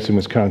teacher in Madison,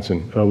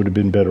 Wisconsin would have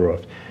been better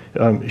off.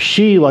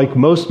 She, like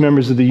most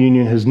members of the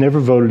union, has never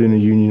voted in a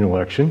union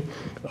election,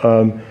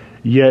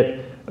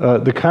 yet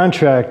the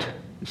contract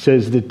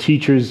says that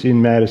teachers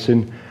in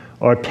Madison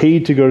are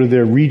paid to go to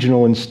their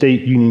regional and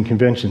state union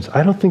conventions.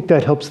 I don't think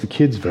that helps the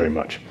kids very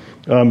much.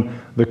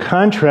 The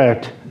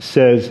contract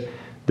says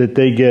that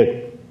they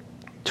get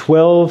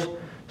 12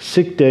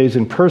 sick days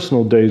and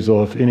personal days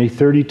off in a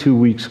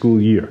 32-week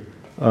school year.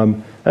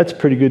 That's a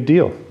pretty good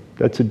deal.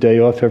 That's a day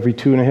off every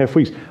 2.5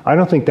 weeks. I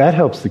don't think that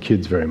helps the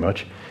kids very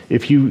much.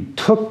 If you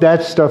took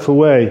that stuff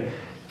away,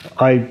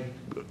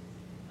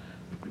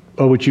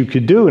 what you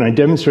could do, and I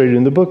demonstrated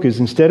in the book, is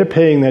instead of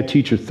paying that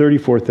teacher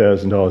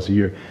 $34,000 a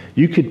year,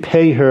 you could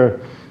pay her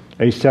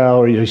a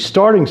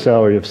starting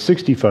salary of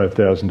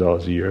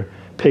 $65,000 a year,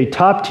 pay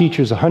top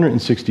teachers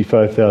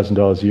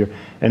 $165,000 a year,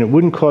 and it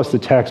wouldn't cost the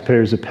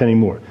taxpayers a penny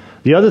more.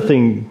 The other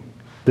thing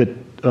that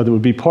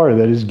would be part of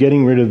that is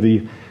getting rid of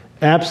the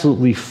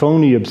absolutely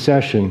phony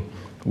obsession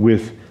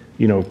with,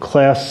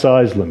 class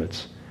size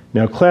limits.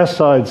 Now, class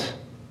size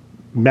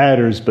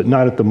matters, but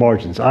not at the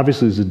margins.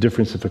 Obviously, there's a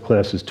difference if a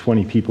class is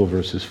 20 people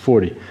versus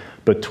 40.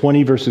 But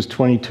 20 versus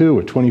 22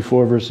 or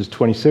 24 versus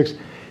 26,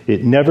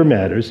 it never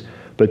matters.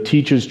 But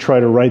teachers try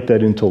to write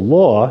that into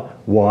law.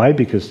 Why?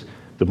 Because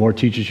the more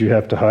teachers you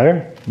have to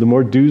hire, the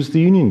more dues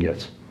the union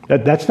gets.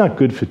 That's not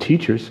good for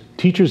teachers.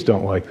 Teachers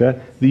don't like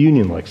that. The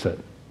union likes that.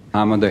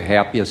 I'm the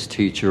happiest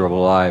teacher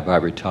alive. I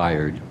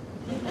retired.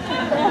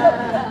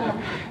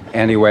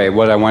 Anyway,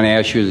 what I want to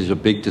ask you is a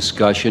big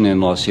discussion in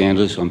Los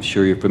Angeles, I'm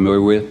sure you're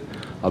familiar with,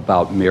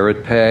 about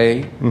merit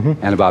pay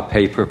and about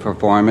pay for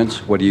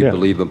performance. What do you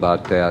believe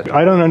about that?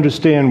 I don't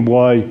understand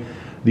why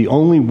the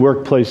only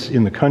workplace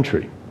in the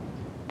country,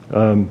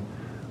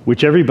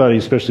 which everybody,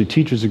 especially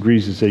teachers,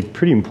 agrees is a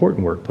pretty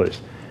important workplace,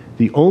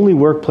 the only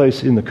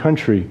workplace in the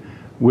country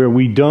where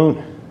we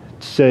don't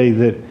say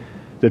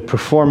that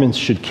performance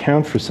should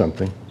count for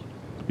something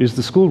is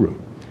the schoolroom.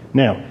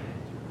 Now,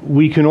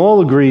 we can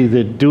all agree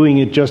that doing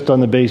it just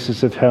on the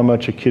basis of how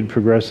much a kid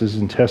progresses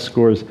in test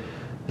scores,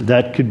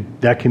 that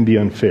can be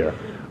unfair.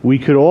 We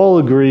could all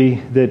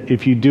agree that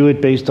if you do it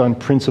based on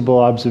principal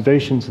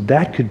observations,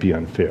 that could be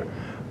unfair.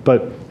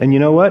 And you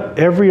know what?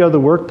 Every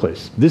other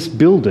workplace, this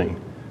building,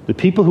 the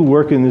people who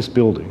work in this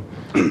building,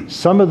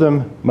 some of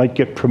them might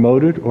get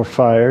promoted or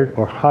fired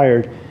or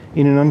hired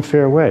in an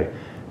unfair way.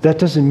 That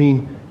doesn't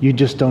mean you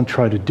just don't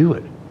try to do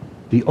it.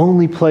 The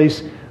only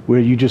place where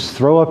you just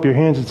throw up your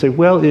hands and say,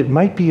 well, it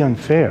might be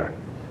unfair,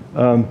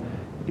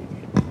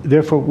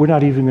 therefore we're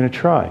not even going to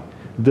try.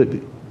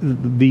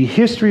 The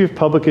history of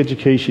public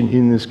education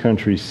in this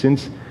country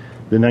since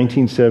the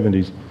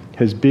 1970s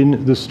has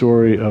been the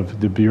story of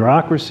the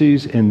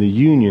bureaucracies and the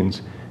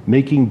unions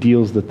making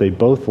deals that they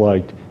both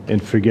liked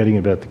and forgetting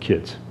about the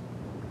kids.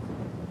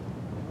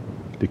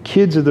 The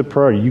kids are the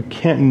priority.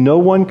 No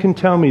one can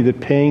tell me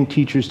that paying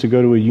teachers to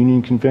go to a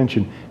union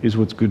convention is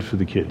what's good for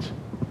the kids.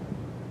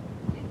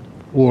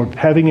 Or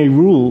having a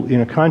rule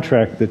in a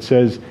contract that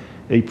says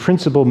a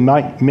principal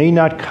may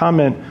not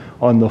comment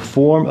on the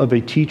form of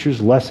a teacher's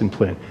lesson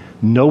plan.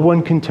 No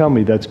one can tell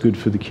me that's good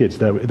for the kids.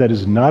 That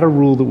is not a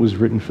rule that was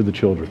written for the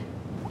children.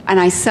 And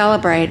I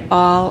celebrate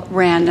all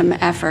random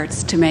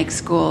efforts to make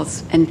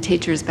schools and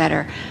teachers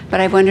better.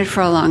 But I've wondered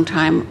for a long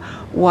time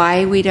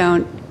why we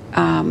don't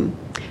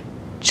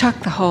chuck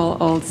the whole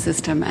old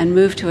system and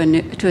move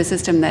to a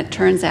system that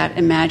turns out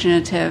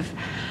imaginative,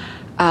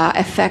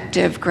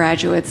 effective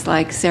graduates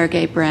like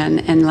Sergey Brin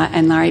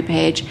and Larry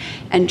Page,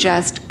 and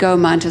just go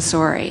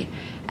Montessori,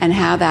 and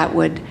how that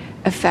would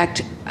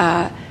affect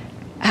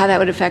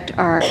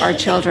our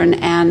children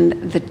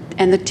and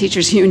the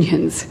teachers'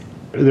 unions.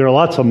 There are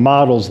lots of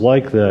models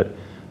like that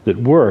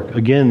work.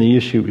 Again, the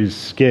issue is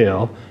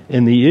scale,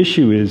 and the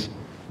issue is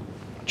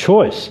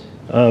choice.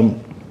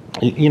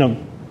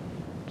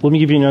 Let me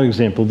give you another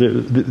example.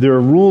 There are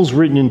rules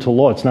written into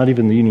law, it's not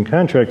even the union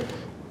contract,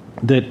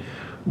 that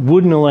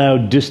wouldn't allow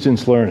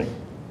distance learning.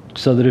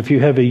 So that if you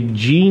have a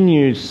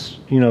genius,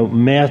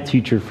 math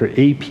teacher for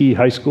AP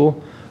high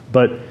school,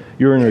 but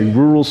you're in a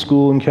rural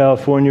school in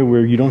California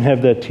where you don't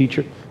have that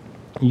teacher,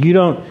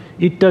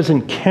 it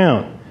doesn't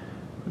count.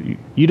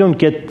 You don't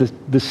get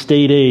the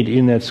state aid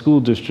in that school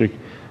district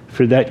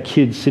for that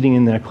kid sitting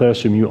in that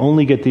classroom. You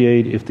only get the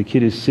aid if the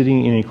kid is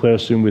sitting in a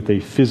classroom with a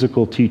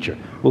physical teacher.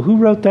 Well, who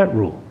wrote that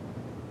rule?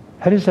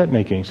 How does that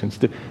make any sense?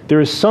 There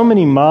are so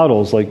many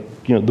models, like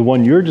the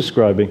one you're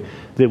describing,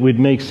 that would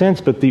make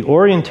sense, but the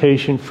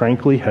orientation,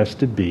 frankly, has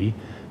to be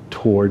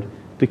toward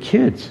the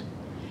kids.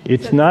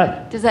 It's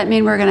not. Does that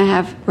mean we're going to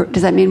have?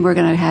 Does that mean we're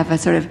going to have a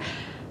sort of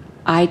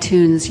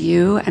iTunes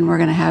U, and we're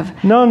going to have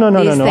these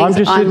things I'm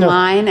just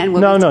online? And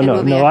we'll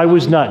no. I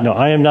was not. No,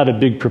 I am not a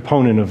big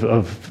proponent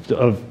of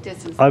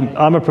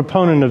I'm a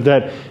proponent of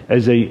that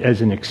as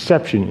an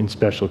exception in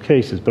special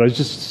cases. But I was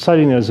just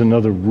citing that as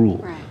another rule.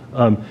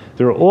 Right.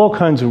 There are all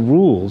kinds of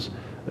rules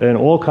and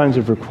all kinds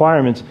of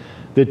requirements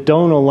that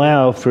don't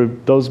allow for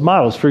those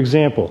models. For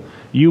example,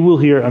 you will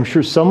hear, I'm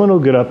sure someone will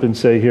get up and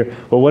say here,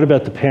 well, what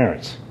about the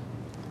parents?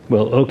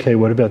 Well, okay,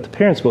 what about the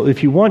parents? Well,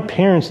 if you want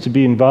parents to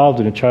be involved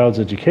in a child's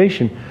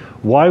education,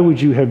 why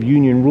would you have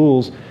union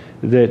rules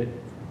that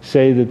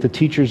say that the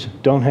teachers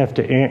don't have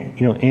to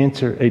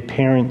answer a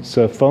parent's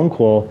phone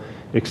call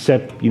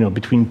except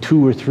between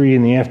 2 or 3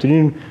 in the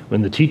afternoon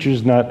when the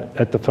teacher's not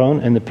at the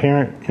phone and the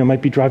parent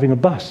might be driving a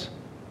bus?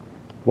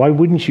 Why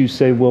wouldn't you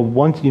say, well,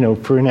 once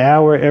for an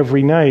hour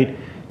every night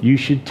you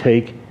should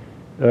take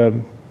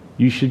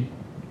you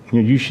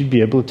should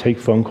be able to take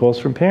phone calls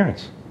from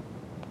parents?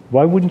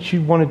 Why wouldn't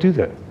you want to do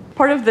that?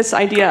 Part of this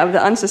idea of the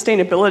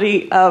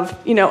unsustainability of,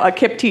 a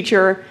KIPP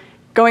teacher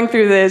going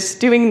through this,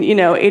 doing,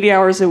 80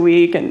 hours a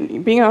week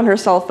and being on her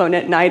cell phone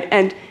at night,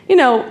 and,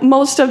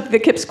 most of the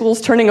KIPP schools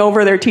turning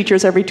over their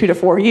teachers every 2 to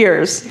 4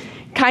 years,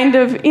 kind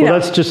of, Well,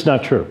 that's just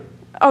not true.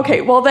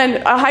 Okay, well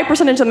then a high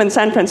percentage of them in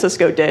San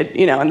Francisco did,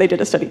 and they did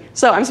a study.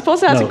 So I'm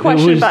supposed to ask a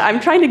question, but I'm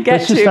trying to get to...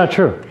 That's just not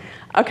true.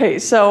 Okay,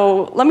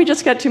 so let me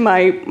just get to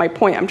my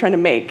point I'm trying to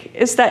make,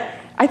 is that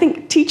I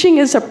think teaching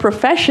is a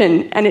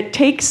profession, and it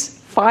takes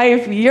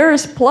 5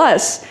 years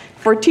plus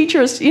for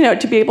teachers,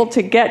 to be able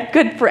to get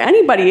good, for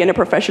anybody in a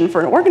profession,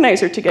 for an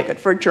organizer to get good,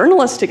 for a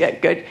journalist to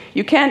get good.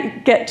 You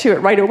can't get to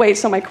it right away.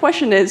 So my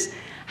question is,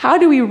 how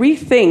do we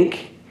rethink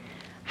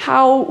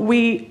how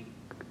we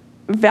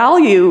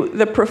value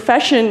the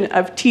profession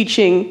of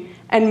teaching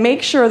and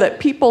make sure that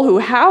people who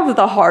have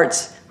the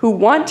hearts, who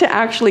want to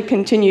actually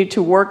continue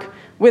to work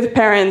with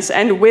parents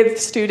and with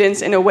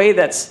students in a way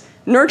that's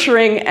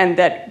nurturing and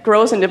that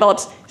grows and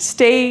develops,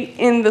 stay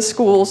in the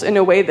schools in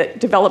a way that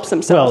develops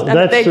themselves and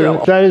that they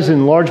grow. That is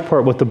in large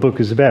part what the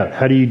book is about.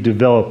 How do you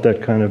develop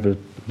that kind of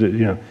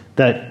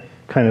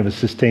a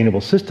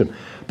sustainable system?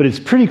 But it's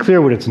pretty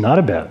clear what it's not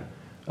about.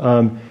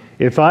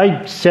 If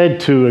I said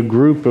to a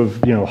group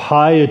of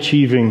high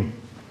achieving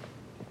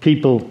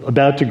people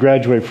about to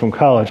graduate from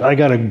college, I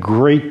got a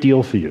great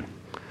deal for you.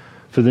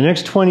 For the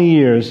next 20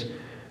 years,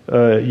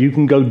 you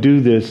can go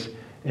do this,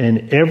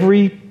 and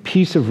every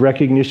piece of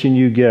recognition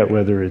you get,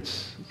 whether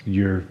it's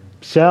your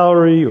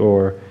salary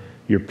or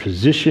your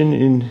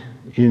position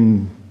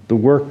in the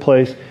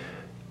workplace,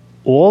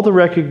 all the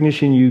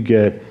recognition you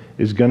get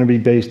is going to be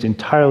based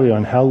entirely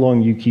on how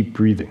long you keep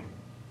breathing.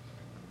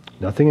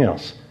 Nothing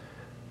else.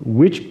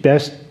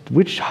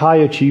 Which high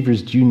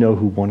achievers do you know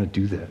who want to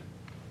do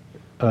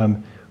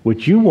that?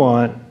 What you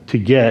want to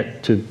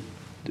get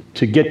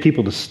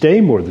people to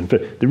stay more than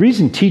the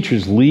reason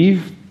teachers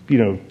leave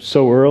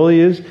so early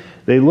is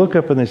they look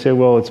up and they say,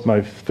 well, it's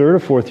my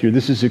 3rd or 4th year.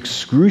 This is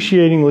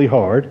excruciatingly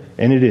hard,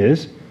 and it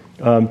is.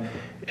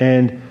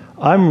 And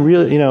I'm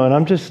really, and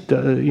I'm just,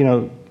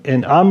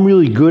 and I'm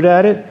really good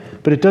at it,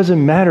 but it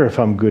doesn't matter if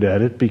I'm good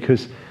at it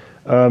because,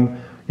 I'm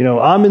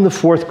in the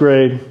 4th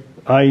grade.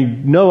 I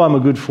know I'm a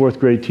good 4th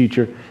grade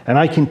teacher, and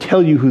I can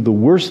tell you who the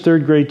worst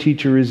 3rd grade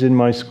teacher is in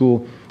my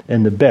school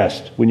and the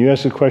best. When you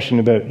ask a question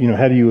about,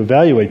 how do you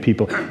evaluate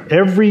people,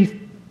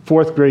 every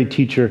 4th grade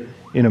teacher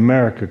in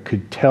America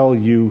could tell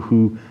you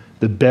who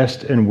the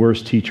best and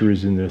worst teacher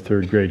is in their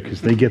 3rd grade because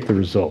they get the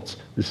results.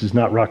 This is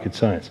not rocket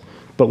science.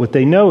 But what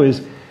they know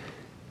is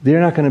they're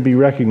not going to be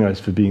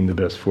recognized for being the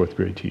best 4th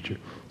grade teacher.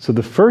 So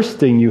the first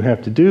thing you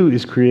have to do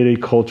is create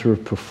a culture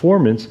of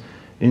performance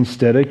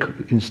instead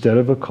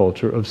of a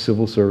culture of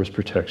civil service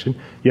protection.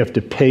 You have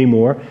to pay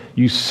more.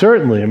 You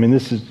certainly,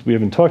 we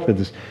haven't talked about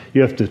this,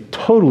 you have to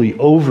totally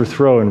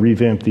overthrow and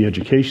revamp the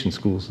education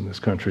schools in this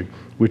country,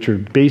 which are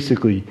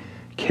basically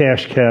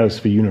cash cows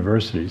for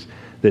universities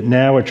that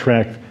now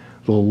attract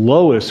the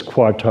lowest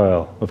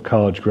quartile of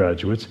college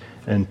graduates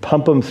and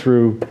pump them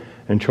through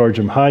and charge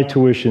them high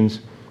tuitions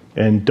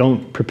and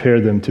don't prepare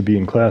them to be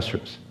in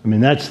classrooms.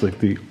 That's like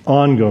the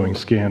ongoing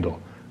scandal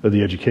of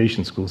the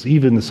education schools,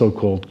 even the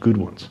so-called good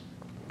ones.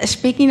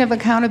 Speaking of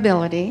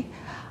accountability,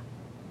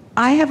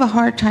 I have a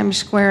hard time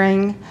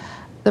squaring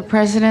the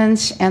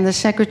president's and the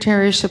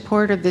secretary's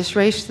support of this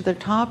Race to the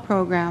Top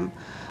program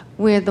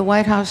with the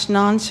White House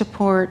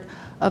non-support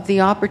of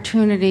the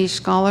opportunity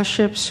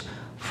scholarships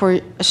for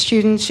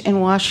students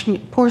in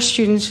poor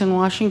students in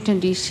Washington,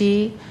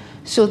 D.C.,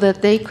 so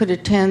that they could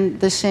attend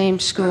the same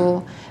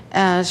school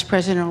as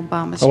President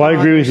Obama's. I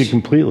agree with you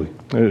completely.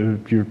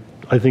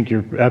 I think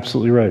you're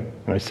absolutely right,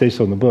 and I say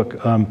so in the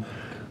book.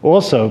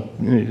 Also,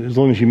 as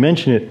long as you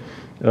mention it,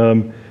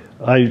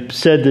 I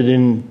said that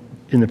in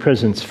the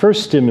president's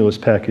first stimulus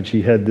package,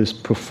 he had this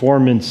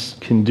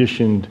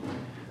performance-conditioned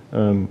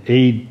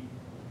aid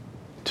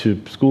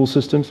to school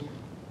systems.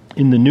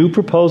 In the new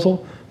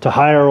proposal to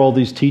hire all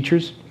these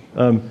teachers,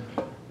 there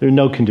are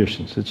no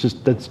conditions. It's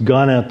just, that's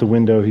gone out the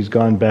window. He's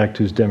gone back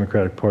to his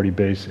Democratic Party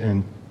base,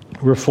 and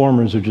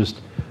reformers are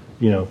just,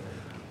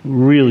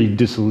 really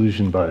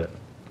disillusioned by it.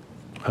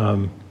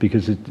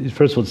 Because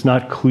first of all, it's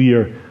not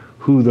clear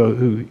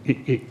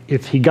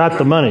if he got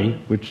the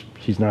money, which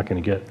he's not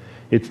going to get,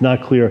 it's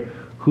not clear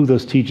who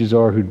those teachers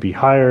are who'd be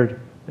hired,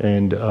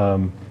 and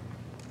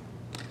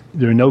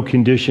there are no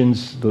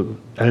conditions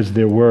as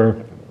there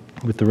were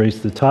with the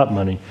race to the top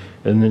money.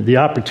 And the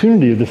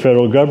opportunity of the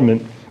federal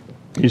government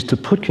is to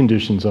put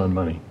conditions on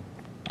money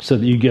so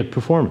that you get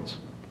performance.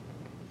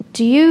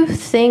 Do you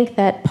think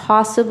that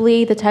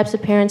possibly the types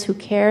of parents who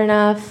care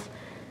enough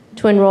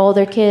to enroll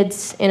their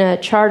kids in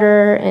a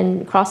charter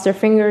and cross their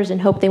fingers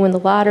and hope they win the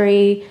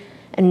lottery,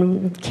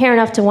 and care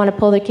enough to want to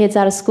pull their kids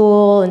out of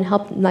school and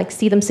help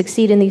see them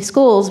succeed in these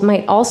schools,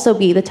 might also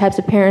be the types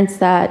of parents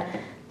that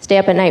stay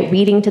up at night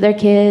reading to their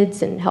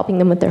kids and helping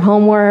them with their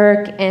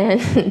homework?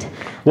 And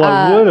well,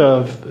 I would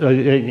have,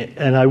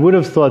 and I would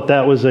have thought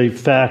that was a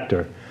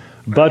factor,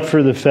 but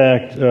for the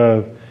fact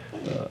that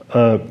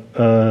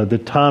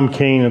Tom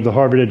Kane of the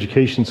Harvard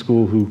Education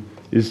School, who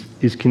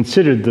is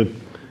considered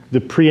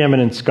the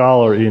preeminent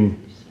scholar in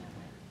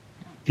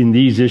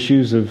these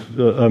issues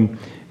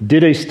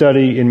did a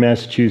study in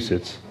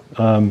Massachusetts,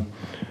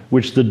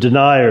 which the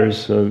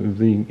deniers,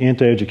 the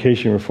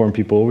anti-education reform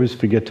people, always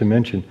forget to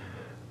mention,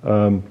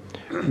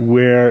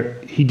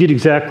 where he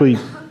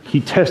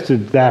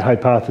tested that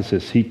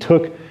hypothesis. He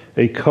took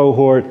a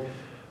cohort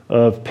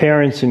of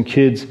parents and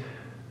kids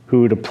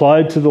who had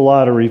applied to the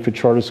lottery for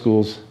charter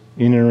schools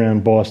in and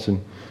around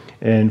Boston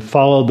and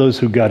followed those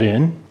who got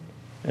in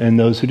and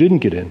those who didn't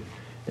get in.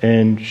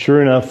 And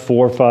sure enough,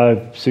 4,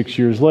 5, 6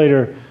 years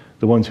later,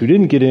 the ones who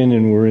didn't get in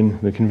and were in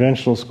the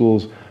conventional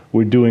schools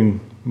were doing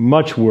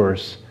much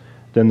worse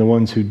than the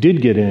ones who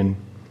did get in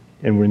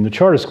and were in the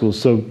charter schools.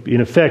 So,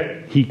 in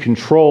effect, he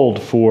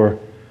controlled for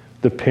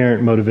the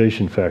parent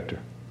motivation factor.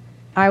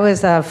 I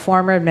was a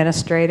former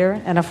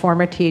administrator and a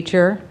former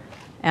teacher,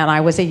 and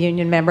I was a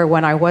union member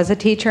when I was a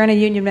teacher and a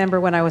union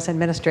member when I was an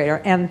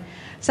administrator. And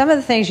some of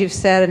the things you've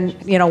said,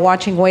 and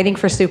watching Waiting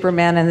for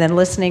Superman and then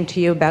listening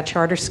to you about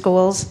charter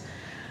schools,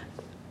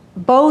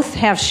 both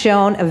have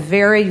shown a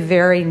very,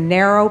 very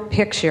narrow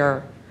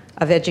picture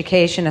of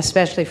education,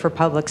 especially for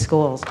public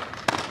schools.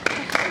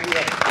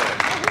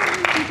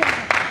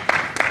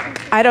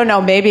 I don't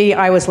know, maybe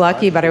I was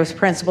lucky, but I was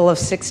principal of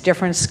 6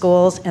 different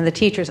schools, and the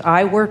teachers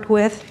I worked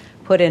with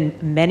put in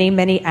many,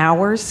 many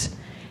hours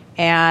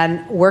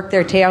and worked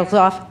their tails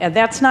off. And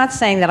that's not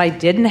saying that I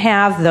didn't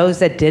have those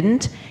that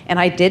didn't, and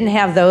I didn't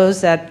have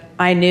those that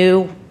I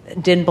knew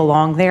didn't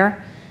belong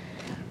there.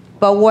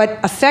 But what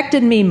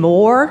affected me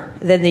more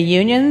than the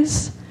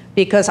unions,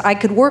 because I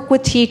could work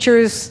with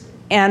teachers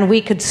and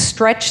we could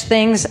stretch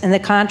things in the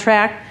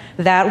contract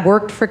that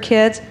worked for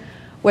kids,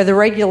 were the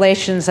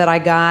regulations that I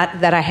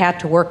got that I had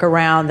to work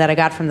around, that I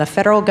got from the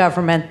federal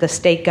government, the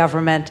state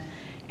government,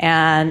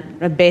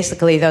 and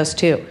basically those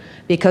two.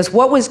 Because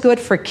what was good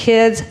for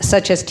kids,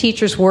 such as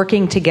teachers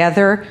working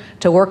together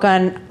to work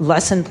on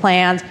lesson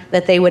plans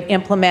that they would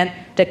implement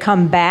to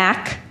come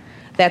back,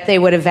 that they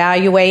would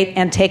evaluate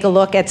and take a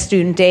look at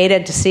student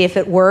data to see if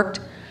it worked,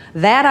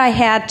 that I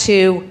had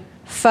to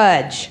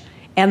fudge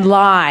and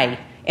lie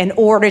in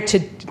order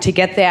to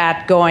get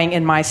that going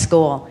in my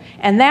school.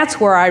 And that's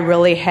where I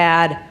really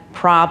had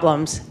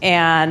problems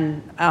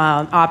and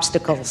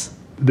obstacles.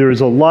 There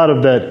is a lot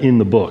of that in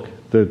the book,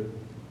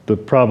 the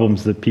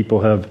problems that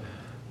people have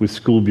with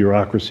school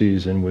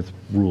bureaucracies and with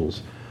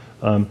rules.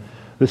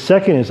 The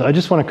second is, I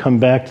just want to come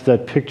back to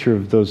that picture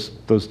of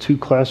those 2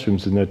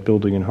 classrooms in that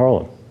building in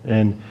Harlem.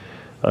 And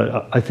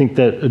I think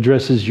that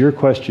addresses your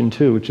question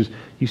too, which is,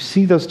 you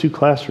see those 2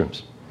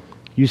 classrooms.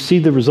 You see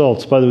the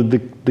results. By the way,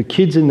 the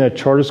kids in that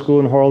charter school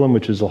in Harlem,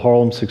 which is the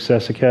Harlem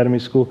Success Academy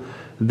School,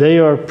 they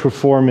are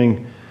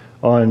performing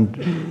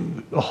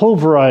on a whole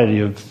variety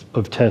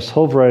of tests,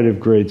 whole variety of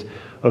grades,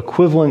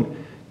 equivalent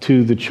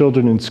to the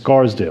children in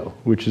Scarsdale,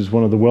 which is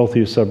one of the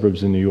wealthiest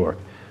suburbs in New York.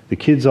 The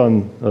kids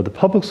on the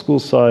public school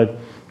side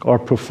are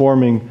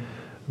performing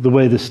the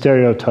way the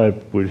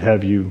stereotype would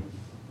have you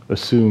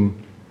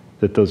assume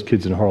that those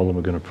kids in Harlem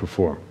are going to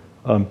perform.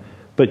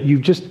 But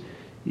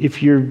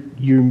if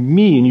you're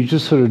me and you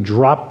just sort of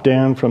drop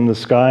down from the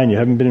sky and you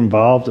haven't been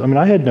involved, I mean,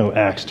 I had no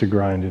axe to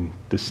grind in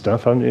this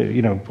stuff,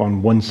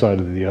 on one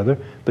side or the other,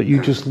 but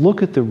you just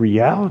look at the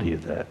reality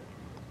of that.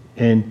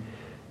 And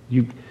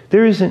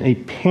there isn't a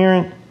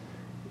parent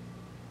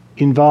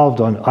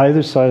involved on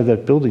either side of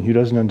that building who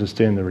doesn't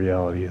understand the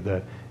reality of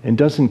that and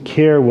doesn't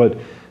care what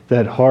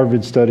that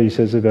Harvard study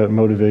says about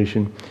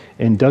motivation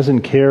and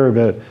doesn't care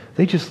about,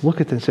 they just look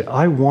at that and say,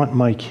 I want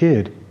my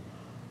kid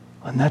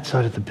on that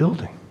side of the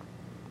building.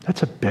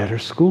 That's a better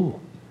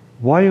school.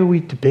 Why are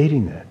we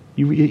debating that?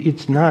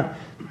 It's not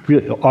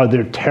really. Are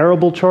there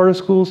terrible charter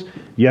schools?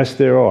 Yes,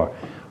 there are.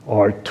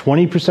 Are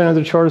 20% of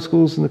the charter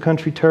schools in the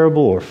country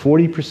terrible, or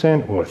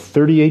 40%, or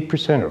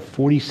 38%, or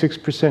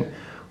 46%?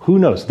 Who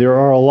knows? There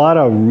are a lot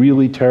of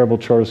really terrible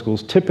charter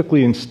schools,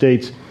 typically in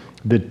states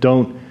that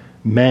don't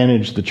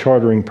manage the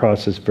chartering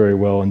process very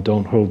well and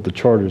don't hold the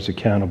charters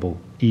accountable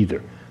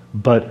either.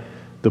 But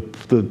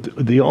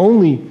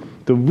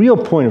the real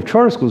point of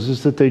charter schools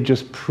is that they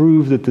just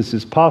prove that this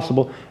is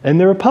possible. And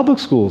there are public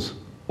schools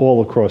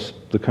all across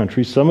the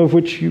country, some of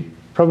which you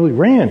probably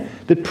ran,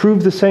 that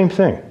prove the same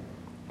thing.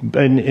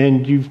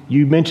 And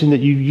you mentioned that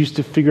you used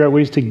to figure out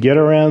ways to get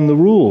around the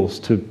rules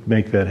to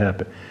make that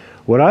happen.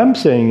 What I'm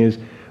saying is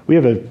we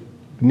have a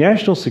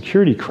national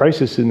security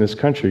crisis in this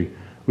country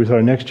with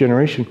our next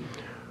generation.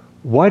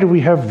 Why do we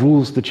have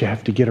rules that you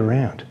have to get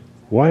around?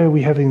 Why are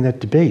we having that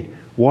debate?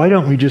 Why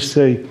don't we just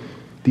say,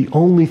 the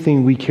only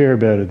thing we care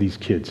about are these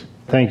kids?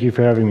 Thank you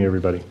for having me,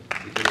 everybody.